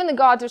 Even the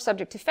gods are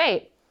subject to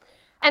fate.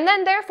 And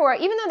then therefore,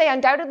 even though they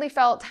undoubtedly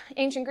felt,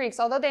 ancient Greeks,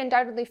 although they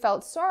undoubtedly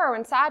felt sorrow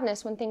and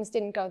sadness when things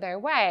didn't go their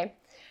way,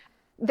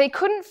 they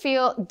couldn't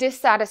feel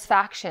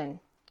dissatisfaction.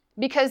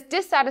 Because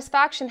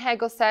dissatisfaction,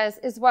 Hegel says,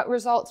 is what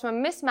results from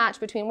a mismatch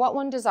between what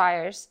one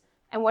desires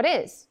and what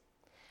is.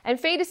 And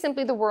fate is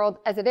simply the world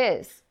as it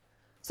is.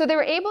 So they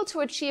were able to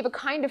achieve a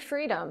kind of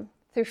freedom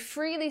through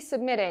freely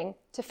submitting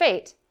to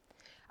fate.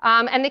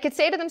 And they could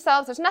say to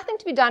themselves, there's nothing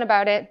to be done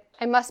about it,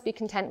 I must be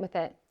content with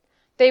it.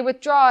 They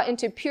withdraw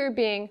into pure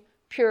being,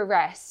 pure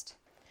rest.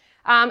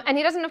 And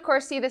he doesn't, of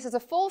course, see this as a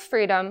full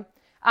freedom,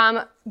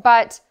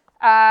 but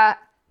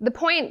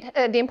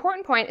the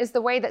important point is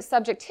the way that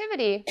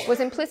subjectivity was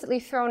implicitly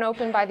thrown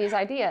open by these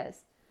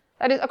ideas.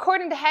 That is,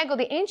 according to Hegel,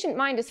 the ancient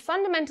mind is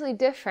fundamentally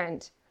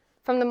different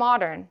from the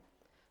modern.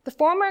 The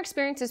former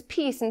experiences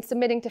peace in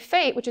submitting to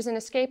fate, which is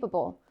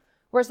inescapable,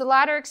 whereas the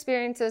latter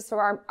experiences,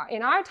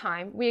 in our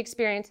time, we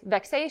experience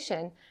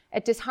vexation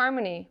at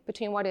disharmony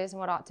between what is and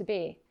what ought to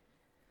be.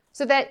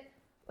 So that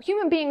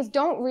human beings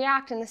don't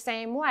react in the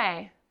same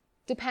way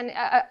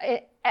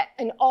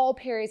in all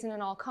periods and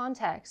in all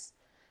contexts.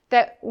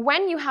 That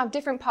when you have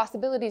different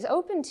possibilities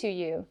open to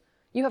you,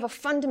 you have a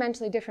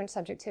fundamentally different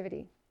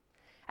subjectivity.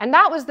 And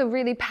that was the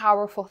really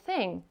powerful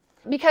thing,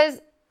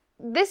 because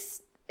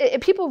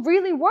people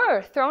really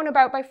were thrown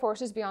about by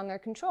forces beyond their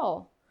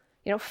control.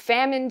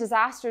 Famine,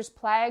 disasters,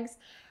 plagues,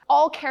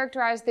 all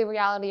characterized the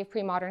reality of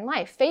pre-modern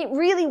life. Fate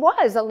really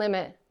was a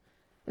limit.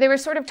 They were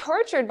sort of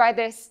tortured by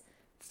this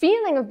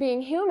feeling of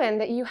being human,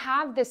 that you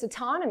have this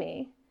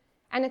autonomy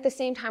and at the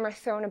same time are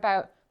thrown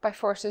about by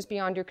forces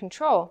beyond your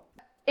control.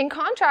 In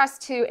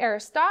contrast to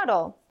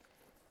Aristotle,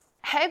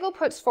 Hegel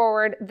puts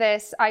forward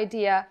this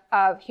idea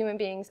of human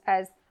beings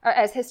as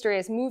history,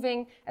 as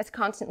moving, as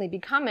constantly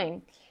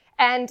becoming.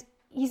 And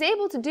he's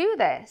able to do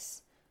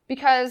this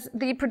because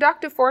the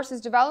productive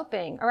forces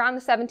developing around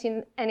the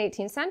 17th and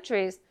 18th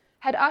centuries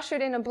had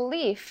ushered in a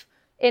belief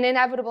in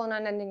inevitable and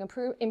unending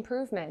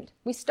improvement.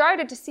 We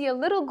started to see a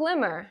little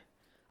glimmer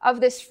of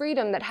this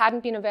freedom that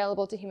hadn't been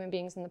available to human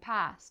beings in the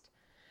past.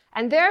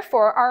 And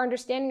therefore, our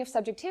understanding of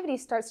subjectivity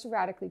starts to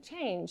radically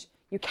change.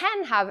 You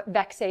can have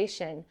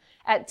vexation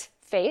at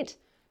fate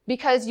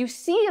because you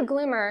see a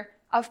glimmer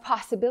of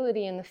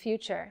possibility in the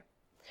future.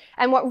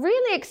 And what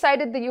really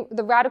excited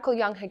the radical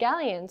young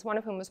Hegelians, one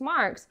of whom was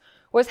Marx,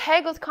 was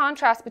Hegel's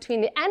contrast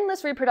between the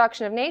endless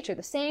reproduction of nature,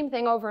 the same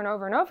thing over and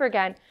over and over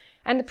again,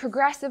 and the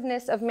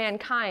progressiveness of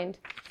mankind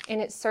in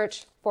its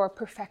search for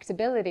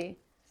perfectibility.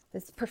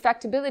 This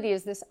perfectibility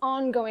is this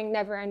ongoing,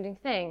 never-ending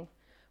thing.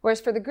 Whereas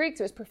for the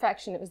Greeks, it was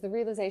perfection. It was the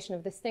realization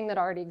of this thing that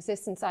already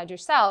exists inside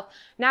yourself.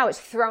 Now it's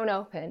thrown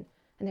open,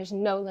 and there's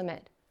no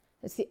limit.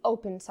 It's the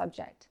open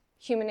subject.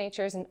 Human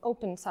nature is an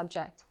open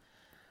subject.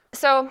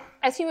 So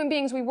as human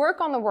beings, we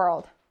work on the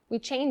world. We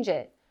change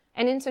it.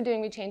 And in so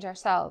doing, we change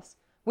ourselves.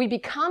 We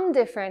become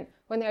different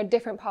when there are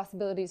different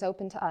possibilities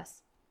open to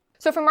us.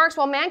 So for Marx,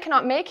 while man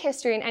cannot make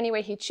history in any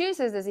way he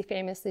chooses, as he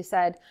famously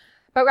said,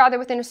 but rather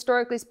within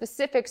historically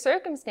specific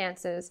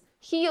circumstances,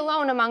 he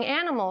alone among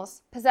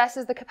animals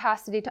possesses the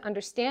capacity to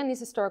understand these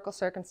historical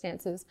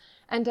circumstances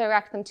and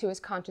direct them to his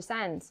conscious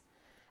ends.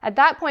 At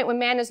that point, when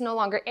man is no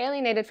longer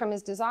alienated from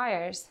his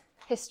desires,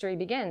 history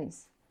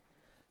begins.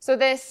 So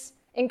this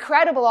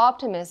incredible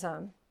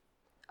optimism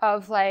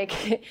of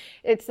an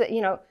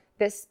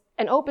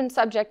open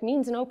subject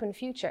means an open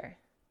future.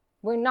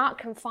 We're not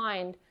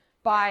confined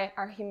by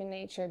our human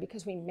nature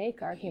because we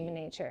make our human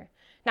nature.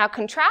 Now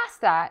contrast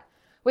that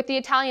with the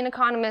Italian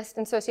economist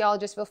and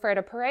sociologist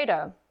Vilfredo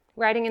Pareto,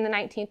 writing in the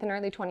 19th and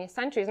early 20th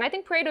centuries. And I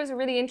think Pareto is a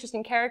really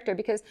interesting character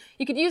because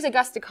you could use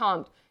Auguste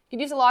Comte, you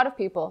could use a lot of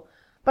people.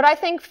 But I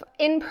think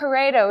in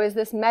Pareto is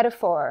this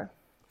metaphor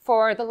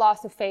for the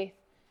loss of faith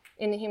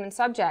in the human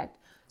subject.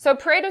 So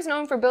Pareto is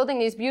known for building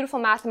these beautiful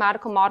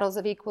mathematical models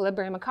of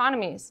equilibrium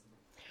economies.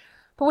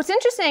 But what's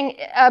interesting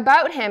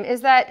about him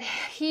is that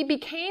he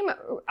became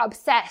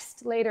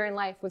obsessed later in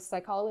life with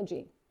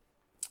psychology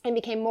and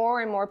became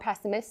more and more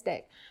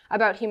pessimistic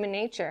about human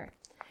nature.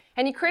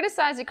 And he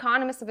criticized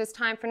economists of his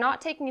time for not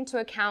taking into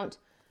account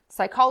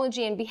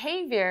psychology and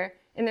behavior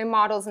in their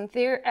models and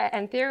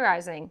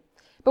theorizing.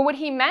 But what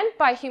he meant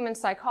by human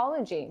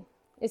psychology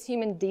is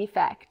human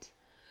defect.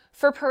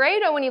 For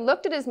Pareto, when he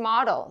looked at his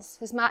models,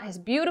 his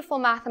beautiful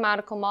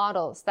mathematical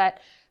models that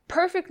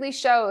perfectly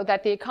show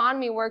that the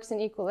economy works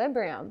in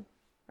equilibrium,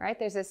 right?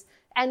 There's this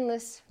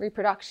endless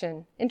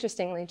reproduction,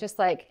 interestingly, just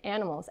like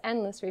animals,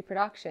 endless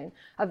reproduction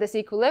of this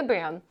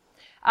equilibrium.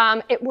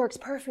 It works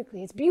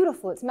perfectly. It's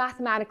beautiful. It's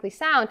mathematically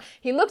sound.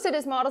 He looks at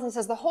his models and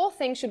says the whole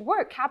thing should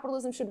work.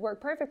 Capitalism should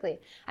work perfectly.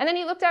 And then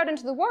he looked out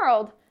into the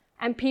world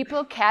and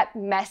people kept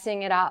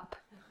messing it up.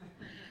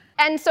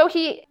 And so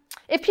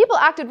if people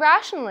acted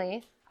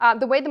rationally,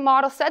 the way the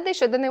model said they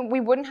should, then we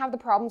wouldn't have the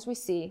problems we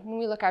see when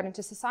we look out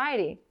into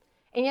society.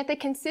 And yet they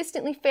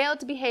consistently failed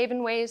to behave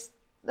in ways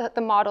that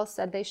the model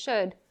said they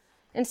should.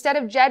 Instead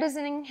of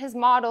jettisoning his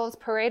models,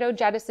 Pareto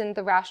jettisoned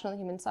the rational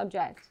human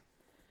subject.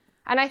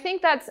 And I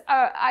think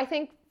I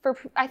think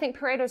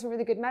Pareto is a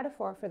really good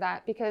metaphor for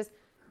that, because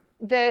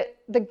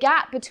the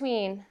gap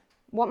between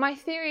what my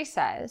theory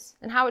says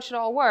and how it should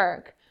all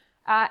work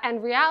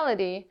and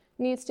reality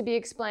needs to be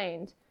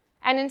explained.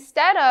 And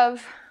instead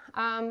of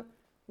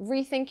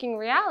rethinking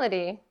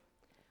reality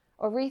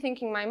or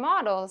rethinking my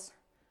models,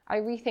 I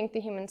rethink the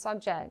human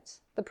subject.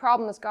 The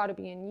problem has got to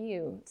be in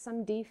you,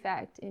 some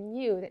defect in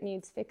you that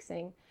needs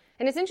fixing.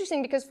 And it's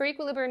interesting because for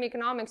equilibrium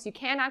economics, you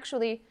can't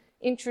actually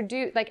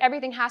introduce, like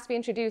everything has to be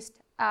introduced,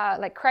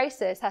 like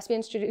crisis has to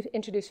be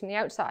introduced from the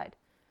outside.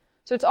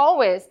 So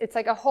it's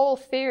like a whole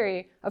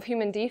theory of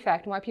human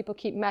defect and why people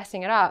keep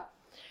messing it up.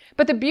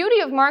 But the beauty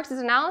of Marx's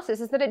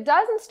analysis is that it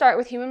doesn't start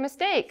with human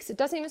mistakes. It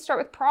doesn't even start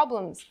with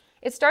problems.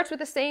 It starts with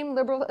the same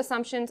liberal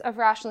assumptions of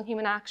rational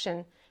human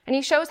action. And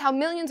he shows how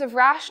millions of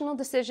rational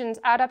decisions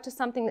add up to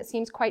something that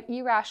seems quite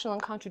irrational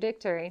and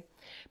contradictory.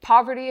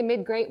 Poverty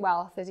amid great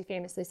wealth, as he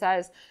famously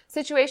says.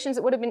 Situations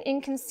that would have been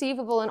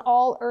inconceivable in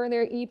all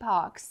earlier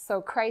epochs. So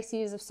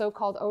crises of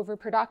so-called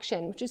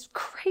overproduction, which is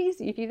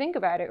crazy if you think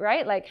about it,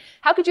 right? Like,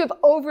 how could you have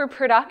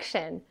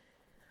overproduction?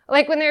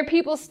 Like, when there are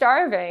people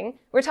starving,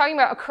 we're talking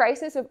about a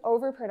crisis of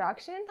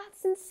overproduction?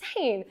 That's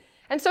insane.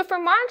 And so for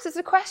Marx, it's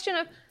a question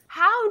of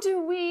how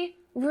do we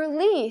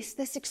release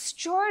this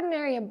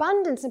extraordinary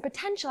abundance and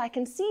potential? I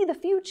can see the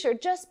future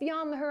just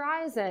beyond the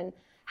horizon.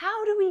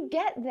 How do we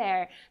get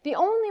there? The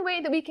only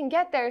way that we can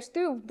get there is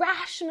through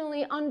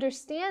rationally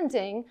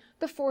understanding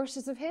the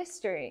forces of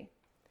history.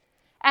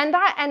 And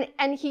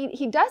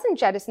he doesn't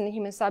jettison the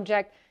human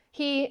subject.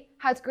 He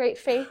has great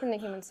faith in the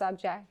human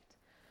subject.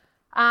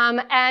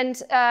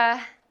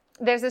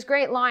 There's this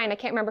great line, I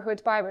can't remember who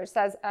it's by, but it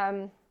says,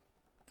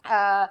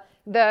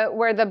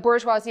 where the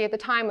bourgeoisie at the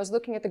time was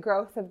looking at the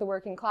growth of the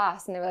working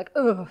class, and they were like,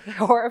 ugh,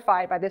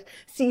 horrified by this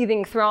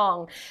seething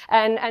throng.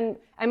 And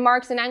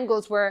Marx and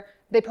Engels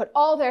they put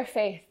all their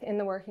faith in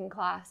the working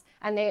class,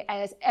 and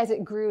as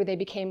it grew, they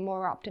became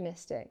more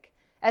optimistic.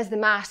 As the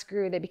mass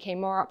grew, they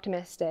became more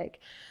optimistic.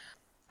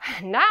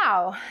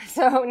 Now,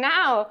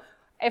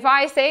 if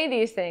I say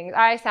these things,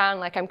 I sound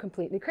like I'm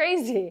completely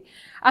crazy.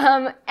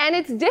 And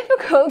it's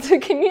difficult to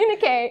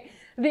communicate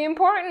the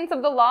importance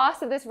of the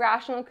loss of this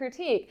rational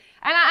critique.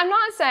 And I'm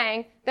not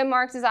saying that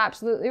Marx is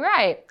absolutely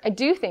right. I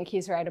do think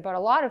he's right about a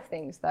lot of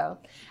things, though.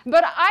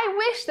 But I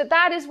wish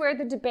that is where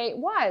the debate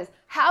was.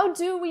 How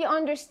do we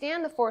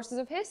understand the forces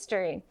of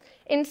history?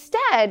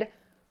 Instead,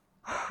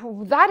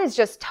 that is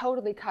just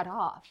totally cut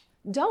off.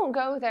 Don't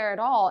go there at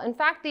all. In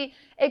fact, the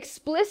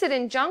explicit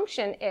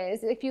injunction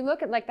is, if you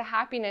look at like the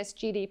happiness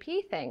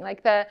GDP thing,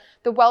 like the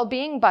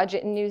well-being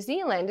budget in New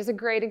Zealand is a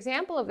great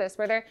example of this,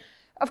 where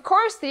of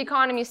course, the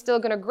economy is still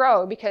going to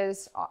grow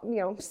because,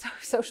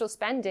 social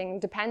spending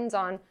depends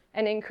on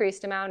an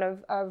increased amount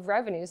of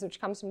revenues, which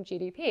comes from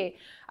GDP.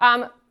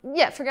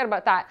 Forget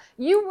about that.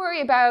 You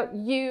worry about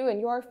you and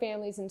your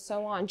families and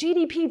so on.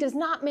 GDP does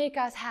not make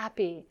us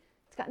happy.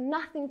 It's got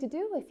nothing to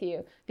do with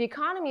you. The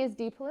economy is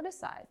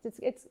depoliticized.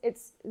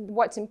 It's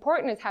what's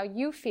important is how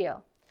you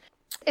feel.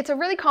 It's a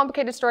really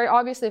complicated story,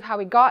 obviously, of how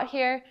we got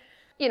here.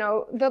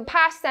 The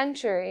past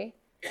century,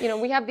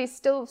 we have these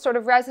still sort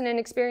of resonant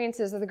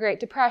experiences of the Great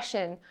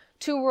Depression,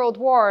 2 world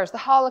wars, the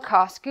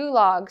Holocaust,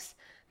 gulags.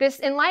 This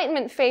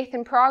Enlightenment faith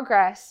in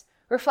progress,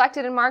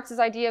 reflected in Marx's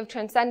idea of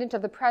transcendence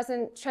of the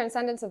present,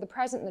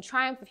 and the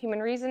triumph of human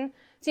reason,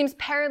 seems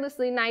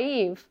perilously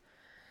naive.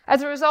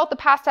 As a result, the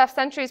past half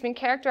century has been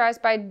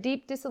characterized by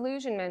deep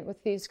disillusionment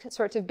with these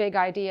sorts of big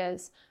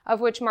ideas, of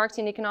which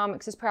Marxian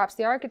economics is perhaps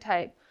the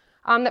archetype,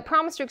 that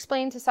promise to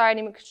explain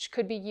society which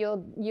could be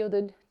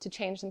yielded to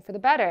change them for the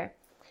better.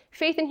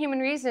 Faith in human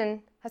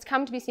reason has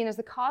come to be seen as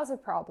the cause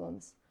of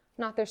problems,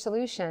 not their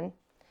solution.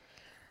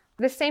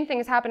 The same thing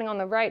is happening on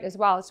the right as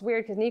well. It's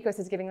weird because Nikos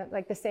is giving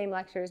like the same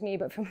lecture as me,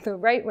 but from the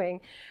right-wing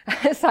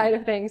side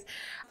of things.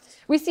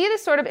 We see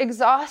this sort of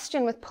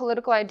exhaustion with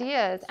political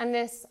ideas and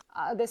this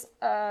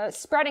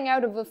spreading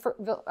out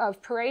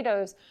of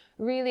Pareto's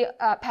really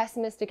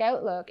pessimistic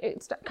outlook.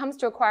 It comes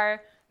to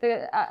acquire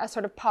a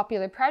sort of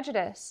popular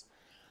prejudice.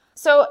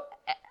 So,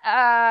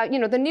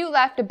 the new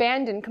left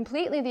abandoned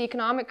completely the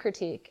economic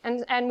critique,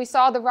 and we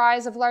saw the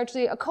rise of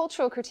largely a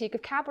cultural critique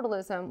of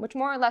capitalism, which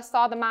more or less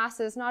saw the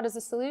masses not as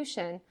a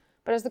solution,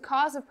 but as the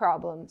cause of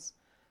problems.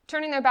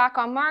 Turning their back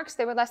on Marx,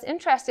 they were less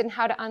interested in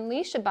how to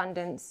unleash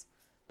abundance,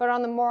 but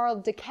on the moral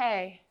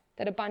decay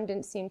that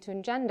abundance seemed to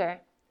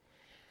engender.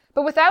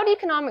 But without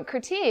economic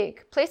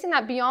critique, placing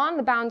that beyond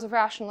the bounds of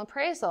rational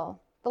appraisal,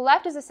 the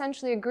left has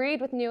essentially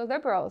agreed with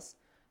neoliberals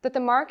that the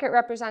market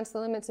represents the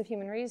limits of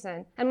human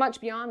reason, and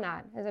much beyond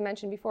that. As I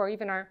mentioned before,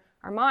 even our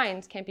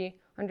minds can't be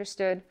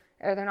understood,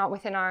 or they're not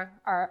within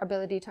our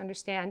ability to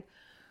understand.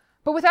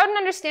 But without an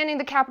understanding of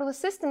the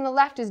capitalist system, the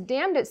left has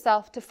damned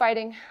itself to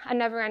fighting a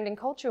never-ending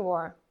culture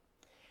war.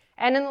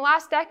 And in the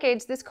last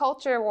decades, this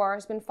culture war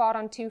has been fought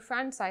on 2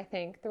 fronts, I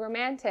think, the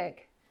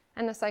romantic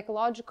and the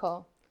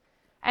psychological.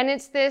 And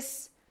it's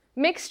this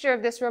mixture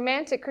of this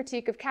romantic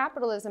critique of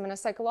capitalism and a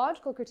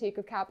psychological critique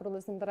of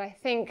capitalism that I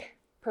think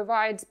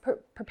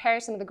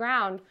prepares some of the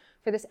ground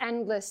for this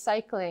endless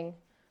cycling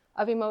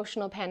of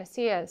emotional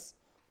panaceas.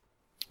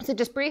 So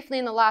just briefly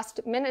in the last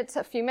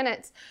few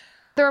minutes,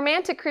 the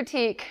romantic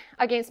critique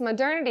against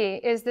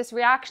modernity is this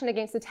reaction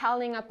against the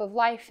tallying up of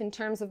life in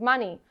terms of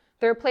money,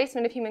 the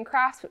replacement of human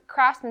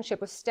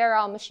craftsmanship with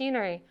sterile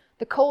machinery,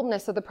 the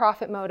coldness of the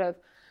profit motive.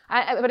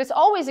 But it's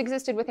always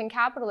existed within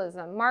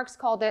capitalism. Marx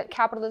called it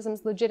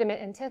capitalism's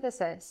legitimate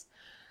antithesis.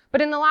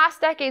 But in the last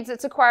decades,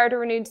 it's acquired a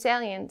renewed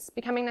salience,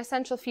 becoming an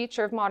essential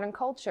feature of modern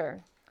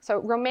culture. So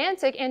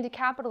romantic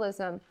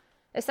anti-capitalism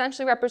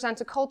essentially represents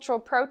a cultural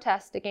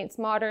protest against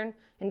modern,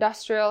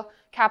 industrial,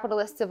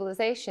 capitalist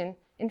civilization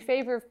in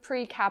favor of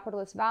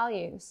pre-capitalist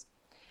values.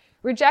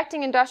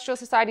 Rejecting industrial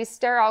society's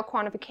sterile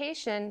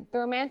quantification, the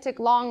romantic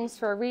longs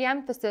for a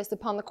re-emphasis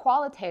upon the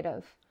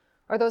qualitative,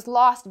 or those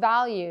lost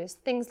values,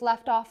 things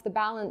left off the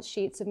balance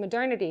sheets of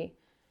modernity,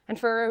 and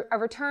for a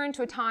return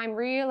to a time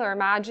real or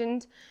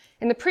imagined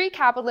in the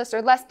pre-capitalist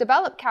or less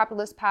developed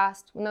capitalist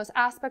past when those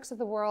aspects of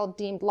the world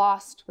deemed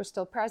lost were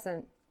still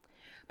present.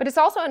 But it's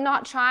also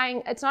not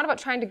about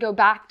trying to go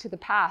back to the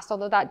past,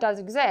 although that does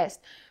exist.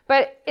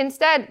 But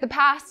instead, the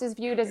past is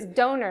viewed as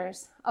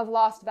donors of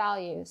lost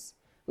values.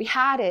 We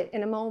had it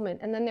in a moment,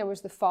 and then there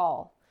was the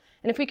fall.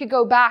 And if we could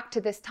go back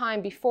to this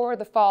time before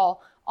the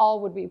fall,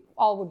 all would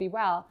be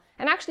well.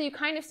 And actually, you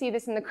kind of see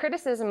this in the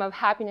criticism of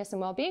happiness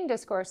and well-being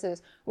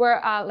discourses, where,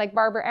 like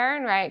Barbara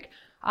Ehrenreich,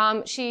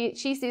 she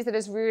sees it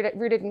as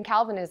rooted in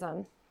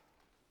Calvinism.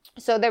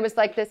 So there was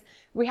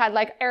we had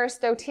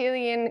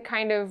Aristotelian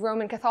kind of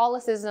Roman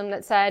Catholicism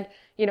that said,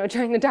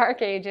 during the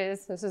Dark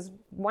Ages, this is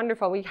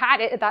wonderful, we had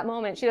it at that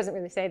moment. She doesn't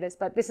really say this,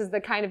 but this is the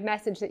kind of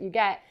message that you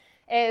get,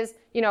 is,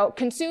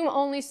 consume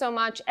only so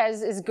much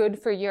as is good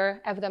for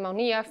your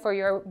eudaimonia, for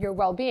your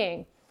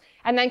well-being.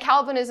 And then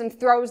Calvinism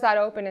throws that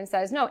open and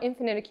says, no,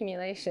 infinite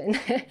accumulation.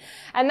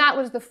 And that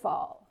was the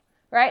fall,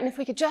 right? And if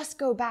we could just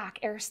go back,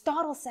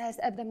 Aristotle says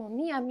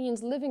eudaimonia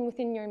means living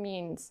within your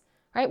means,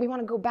 right? We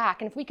want to go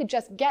back. And if we could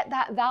just get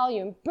that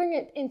value and bring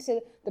it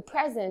into the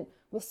present,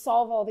 we'll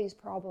solve all these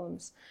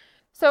problems.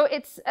 So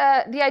it's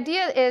the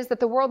idea is that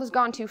the world has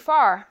gone too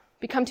far,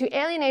 become too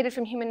alienated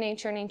from human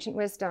nature and ancient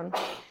wisdom.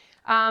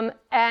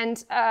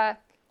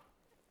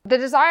 The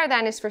desire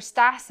then is for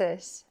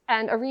stasis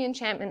and a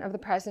re-enchantment of the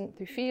present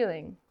through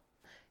feeling.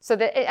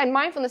 And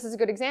mindfulness is a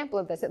good example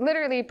of this. It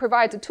literally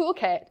provides a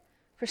toolkit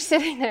for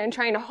sitting there and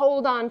trying to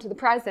hold on to the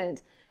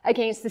present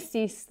against the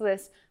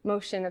ceaseless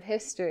motion of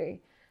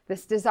history.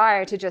 This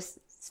desire to just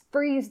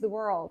freeze the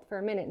world for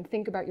a minute and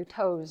think about your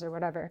toes or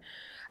whatever.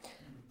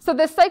 So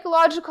the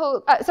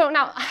psychological, so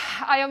now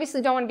I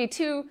obviously don't want to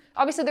be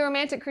obviously the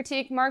romantic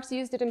critique, Marx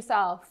used it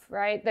himself,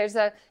 right?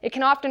 It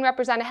can often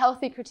represent a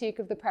healthy critique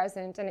of the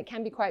present, and it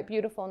can be quite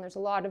beautiful, and there's a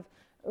lot of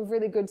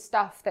really good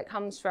stuff that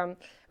comes from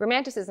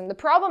romanticism. The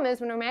problem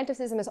is when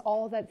romanticism is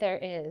all that there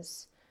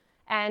is,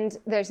 and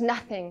there's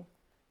nothing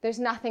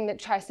that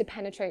tries to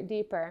penetrate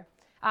deeper.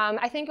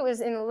 I think it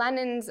was in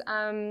Lenin's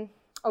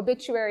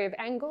obituary of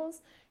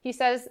Engels, he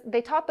says,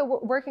 they taught the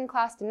working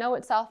class to know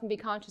itself and be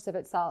conscious of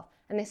itself,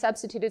 and they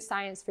substituted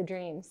science for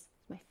dreams.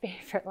 My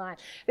favorite line.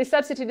 They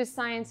substituted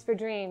science for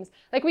dreams.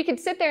 We could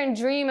sit there and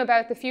dream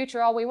about the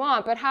future all we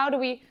want, but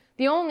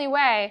the only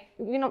way,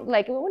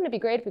 wouldn't it be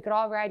great if we could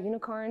all ride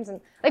unicorns? And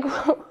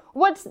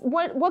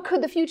what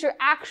could the future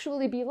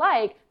actually be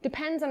like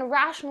depends on a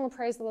rational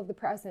appraisal of the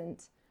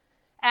present.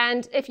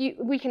 And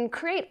we can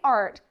create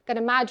art that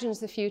imagines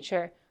the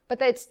future, but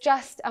that's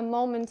just a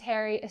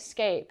momentary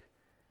escape,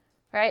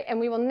 right? And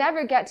we will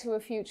never get to a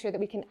future that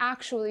we can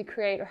actually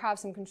create or have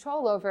some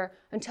control over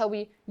until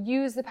we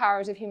use the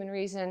powers of human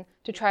reason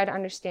to try to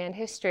understand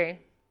history.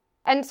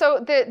 And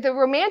so the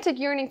romantic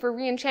yearning for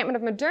re-enchantment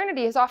of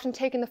modernity has often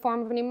taken the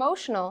form of an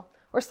emotional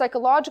or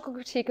psychological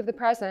critique of the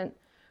present,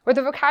 where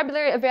the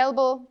vocabulary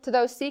available to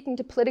those seeking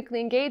to politically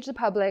engage the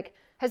public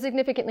has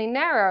significantly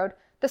narrowed.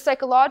 The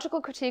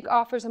psychological critique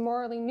offers a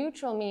morally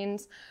neutral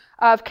means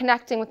of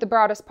connecting with the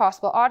broadest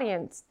possible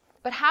audience.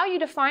 But how you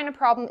define a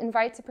problem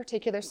invites a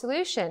particular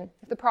solution.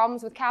 If the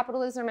problems with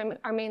capitalism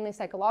are mainly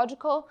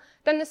psychological,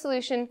 then the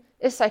solution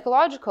is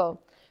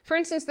psychological. For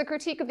instance, the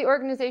critique of the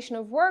organization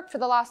of work for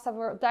the last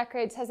several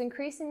decades has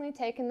increasingly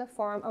taken the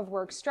form of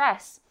work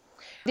stress.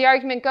 The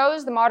argument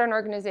goes, the modern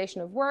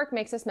organization of work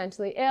makes us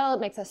mentally ill, it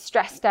makes us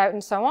stressed out,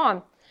 and so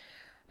on.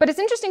 But it's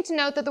interesting to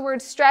note that the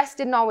word stress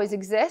didn't always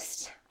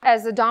exist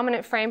as a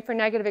dominant frame for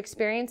negative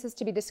experiences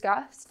to be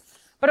discussed.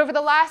 But over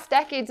the last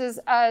decades,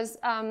 as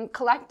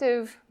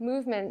collective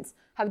movements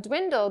have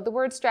dwindled, the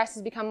word stress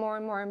has become more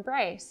and more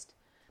embraced.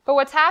 But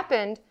what's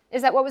happened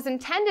is that what was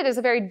intended as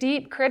a very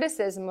deep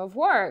criticism of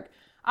work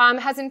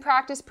has in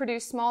practice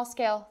produced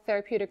small-scale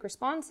therapeutic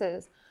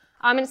responses.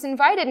 And it's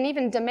invited and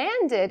even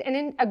demanded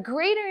a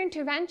greater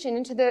intervention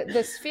into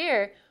the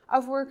sphere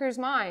of workers'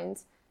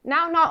 minds.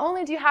 Now, not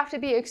only do you have to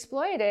be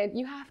exploited,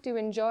 you have to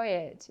enjoy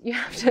it. You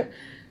have to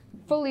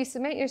fully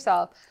submit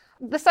yourself.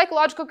 The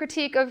psychological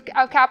critique of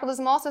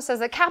capitalism also says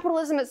that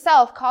capitalism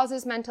itself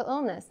causes mental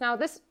illness. Now,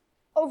 this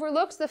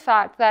overlooks the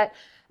fact that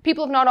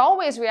people have not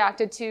always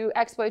reacted to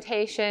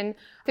exploitation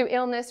through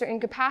illness or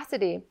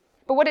incapacity.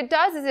 But what it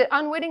does is it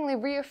unwittingly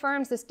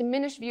reaffirms this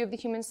diminished view of the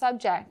human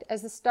subject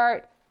as the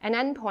start and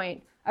end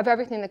point of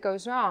everything that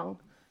goes wrong.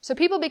 So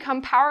people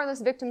become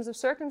powerless victims of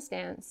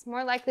circumstance,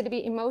 more likely to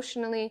be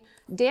emotionally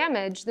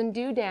damaged than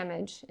do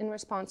damage in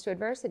response to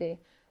adversity.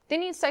 They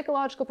need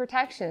psychological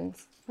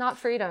protections, not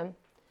freedom.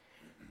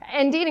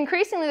 Indeed,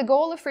 increasingly, the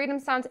goal of freedom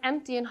sounds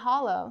empty and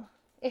hollow.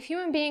 If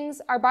human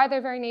beings are by their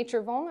very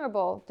nature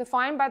vulnerable,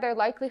 defined by their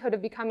likelihood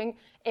of becoming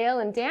ill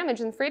and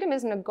damaged, then freedom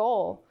isn't a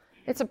goal,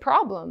 it's a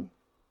problem.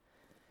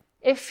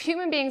 If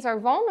human beings are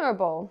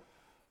vulnerable,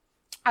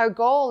 our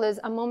goal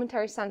is a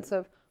momentary sense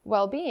of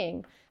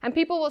well-being. And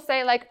people will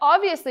say, like,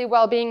 obviously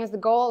well-being is the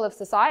goal of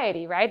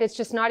society, right? It's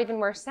just not even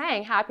worth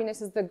saying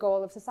happiness is the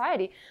goal of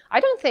society. I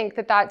don't think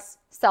that that's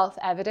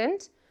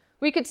self-evident.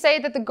 We could say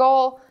that the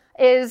goal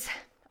is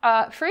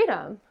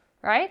freedom,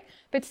 right?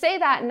 But say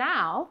that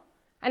now,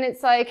 and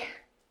it's like,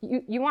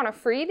 you want to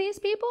free these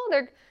people?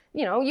 They're,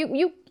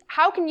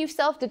 how can you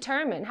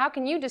self-determine? How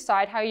can you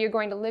decide how you're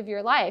going to live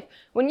your life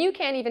when you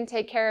can't even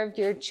take care of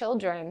your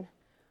children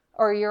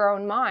or your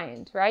own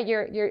mind, right?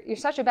 You're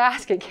such a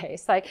basket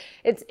case. Like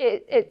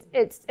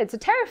it's a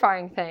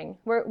terrifying thing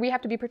where we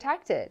have to be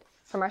protected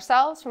from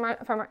ourselves,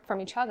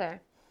 from each other.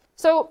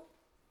 So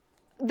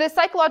the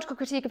psychological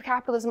critique of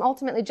capitalism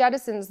ultimately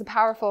jettisons the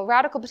powerful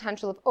radical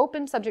potential of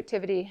open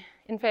subjectivity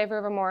in favor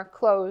of a more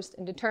closed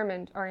and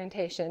determined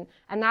orientation,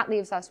 and that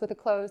leaves us with a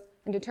closed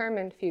and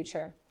determined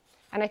future.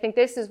 And I think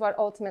this is what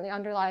ultimately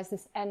underlies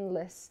this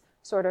endless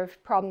sort of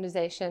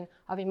problematization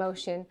of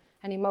emotion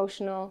and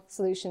emotional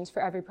solutions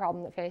for every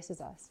problem that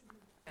faces us.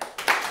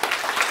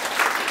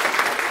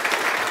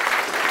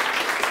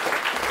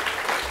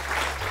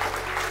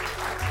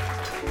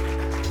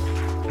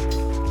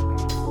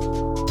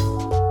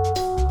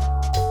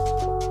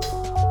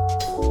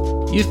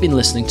 You've been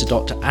listening to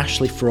Dr.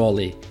 Ashley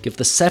Frawley give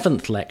the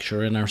 7th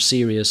lecture in our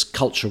series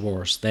Culture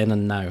Wars, Then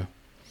and Now.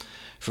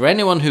 For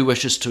anyone who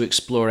wishes to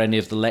explore any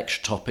of the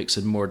lecture topics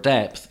in more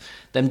depth,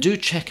 then do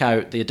check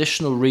out the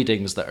additional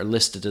readings that are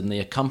listed in the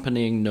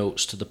accompanying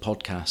notes to the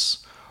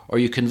podcasts, or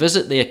you can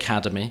visit the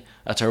Academy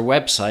at our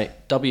website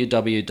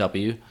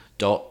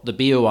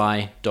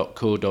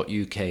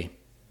www.theboi.co.uk.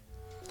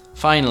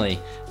 Finally,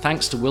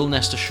 thanks to Will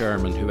Nesta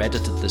Sherman who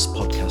edited this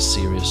podcast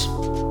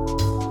series.